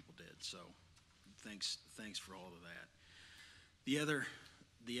lot of people did. So thanks for all of that. The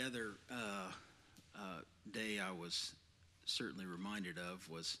other day I was certainly reminded of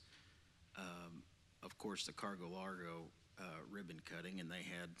was, of course, the Cargo Largo ribbon cutting, and they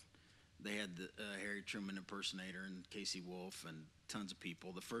had the Harry Truman impersonator and Casey Wolf and tons of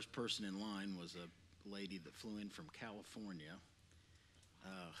people. The first person in line was a lady that flew in from California.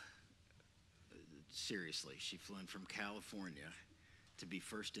 Seriously, she flew in from California to be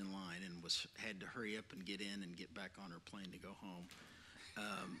first in line and had to hurry up and get in and get back on her plane to go home.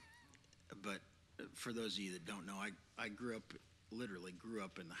 But for those of you that don't know, I literally grew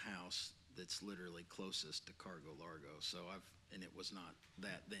up in the house that's literally closest to Cargo Largo. So and it was not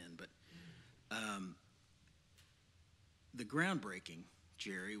that then, but the groundbreaking,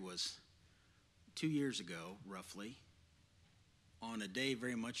 Jerry, was 2 years ago, roughly, on a day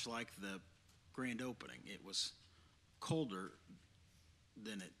very much like the grand opening. It was colder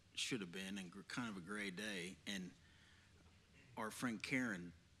than it should have been and kind of a gray day, and our friend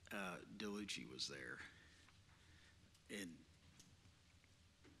Karen DeLucci was there, and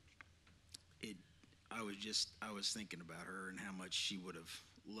I was thinking about her and how much she would have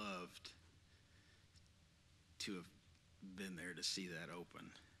loved to have been there to see that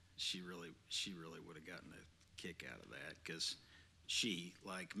open. She really would have gotten a kick out of that, because she,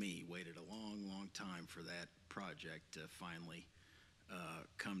 like me, waited a long, long time for that project to finally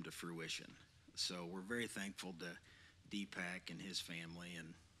come to fruition. So we're very thankful to Deepak and his family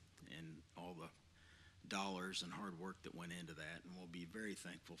and all the dollars and hard work that went into that, and we'll be very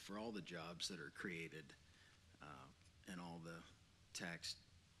thankful for all the jobs that are created and all the tax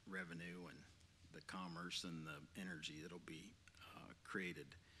revenue and the commerce and the energy that'll be created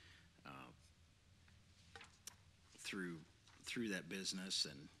through that business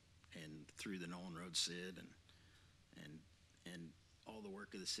and through the Nolan Road SID and all the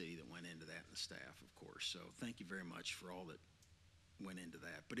work of the city that went into that, and the staff, of course. So thank you very much for all that went into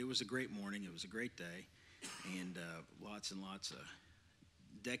that. But it was a great morning. It was a great day, and lots and lots of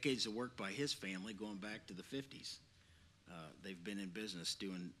decades of work by his family going back to the 50s. They've been in business,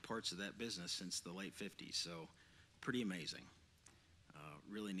 doing parts of that business since the late 50s. So pretty amazing.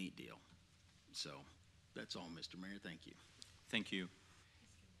 Really neat deal. So that's all, Mr. Mayor. Thank you. Thank you.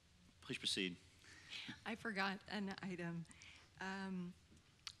 Please proceed. I forgot an item.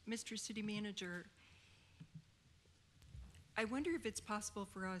 Mr. City Manager, I wonder if it's possible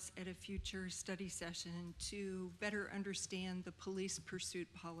for us at a future study session to better understand the police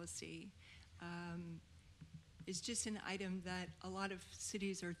pursuit policy. It's just an item that a lot of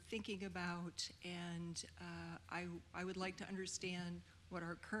cities are thinking about, and I would like to understand what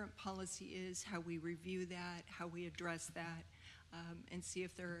our current policy is, how we review that, how we address that, and see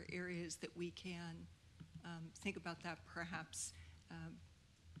if there are areas that we can think about that perhaps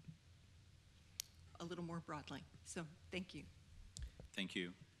a little more broadly. So thank you. Thank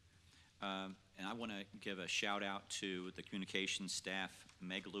you. And I want to give a shout out to the communications staff,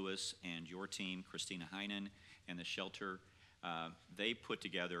 Meg Lewis, and your team, Christina Heinen, and the shelter. They put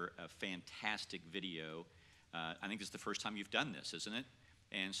together a fantastic video. I think this is the first time you've done this, isn't it?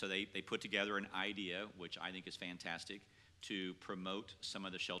 And so they put together an idea, which I think is fantastic, to promote some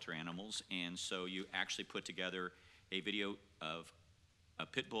of the shelter animals. And so you actually put together a video of a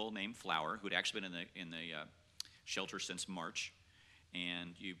pit bull named Flower, who had actually been in the shelter since March.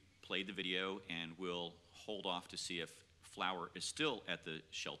 And you played the video, and we'll hold off to see if Flower is still at the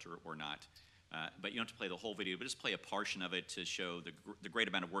shelter or not. But you don't have to play the whole video, but just play a portion of it to show the great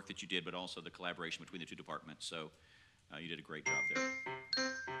amount of work that you did, but also the collaboration between the two departments. So you did a great job there.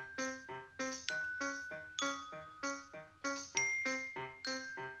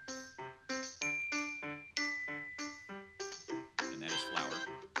 And that is Flower.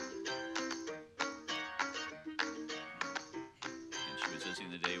 And she was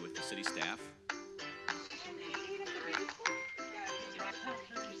visiting the day with the city staff.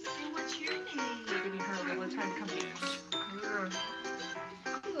 What's your name? Giving her all the time coming.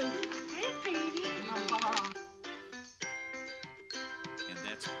 Hey, baby. And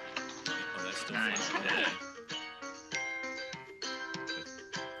that's still nice. Flower.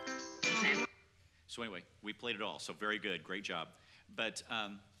 So anyway, we played it all, so very good, great job. But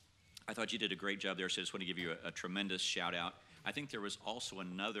I thought you did a great job there, so I just want to give you a tremendous shout out. I think there was also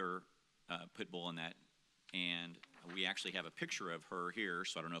another pit bull in that, and we actually have a picture of her here,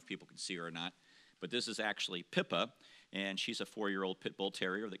 so I don't know if people can see her or not. But this is actually Pippa, And she's a 4-year-old pit bull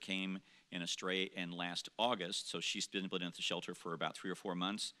terrier that came in a stray in last August. So she's been living at the shelter for about 3 or 4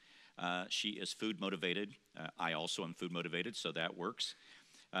 months. She is food motivated. I also am food motivated, so that works.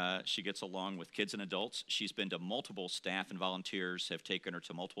 She gets along with kids and adults. She's been to multiple staff and volunteers, have taken her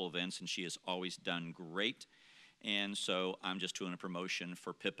to multiple events, and she has always done great. And so I'm just doing a promotion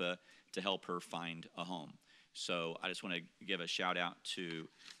for Pippa to help her find a home. So I just want to give a shout out to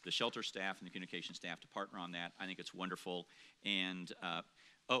the shelter staff and the communication staff to partner on that. I think it's wonderful. And,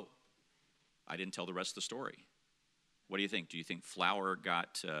 oh, I didn't tell the rest of the story. What do you think? Do you think Flower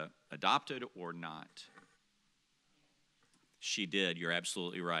got adopted or not? She did. You're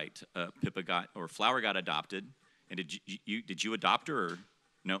absolutely right. Flower got adopted. And did you adopt her or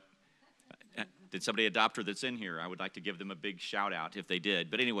no? Did somebody adopt her that's in here? I would like to give them a big shout out if they did.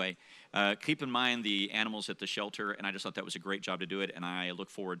 But anyway, keep in mind the animals at the shelter, and I just thought that was a great job to do it, and I look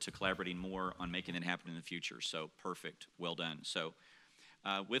forward to collaborating more on making it happen in the future. So perfect. Well done. So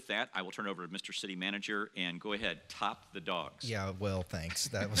with that, I will turn it over to Mr. City Manager, and go ahead, top the dogs. Yeah, well, thanks.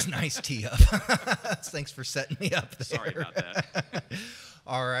 That was a nice tee up. Thanks for setting me up there. Sorry about that.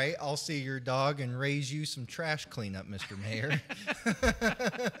 All right, I'll see your dog and raise you some trash cleanup, Mr. Mayor.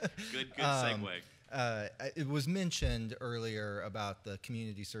 Good segue. It was mentioned earlier about the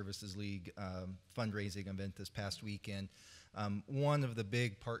Community Services League fundraising event this past weekend. One of the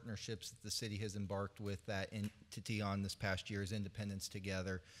big partnerships that the city has embarked with that entity on this past year is Independence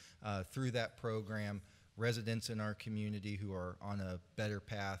Together. Through that program, residents in our community who are on a better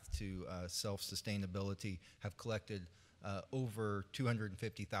path to self-sustainability have collected over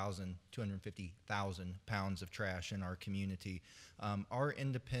 250,000 pounds of trash in our community. Our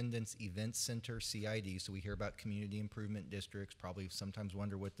Independence Event Center, CID, so we hear about community improvement districts, probably sometimes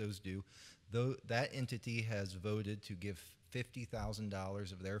wonder what those do. Though that entity has voted to give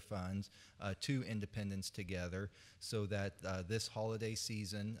 $50,000 of their funds to Independence Together so that this holiday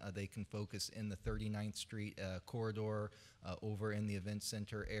season they can focus in the 39th Street corridor over in the event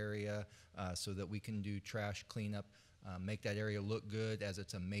center area so that we can do trash cleanup. Make that area look good as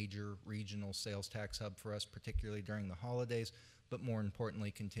it's a major regional sales tax hub for us, particularly during the holidays, but more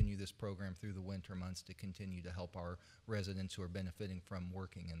importantly, continue this program through the winter months to continue to help our residents who are benefiting from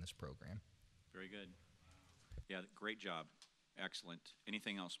working in this program. Very good. Yeah, great job. Excellent.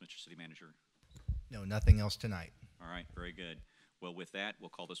 Anything else, Mr. City Manager? No, nothing else tonight. All right, very good. Well, with that, we'll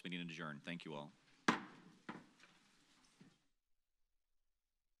call this meeting adjourned. Thank you all.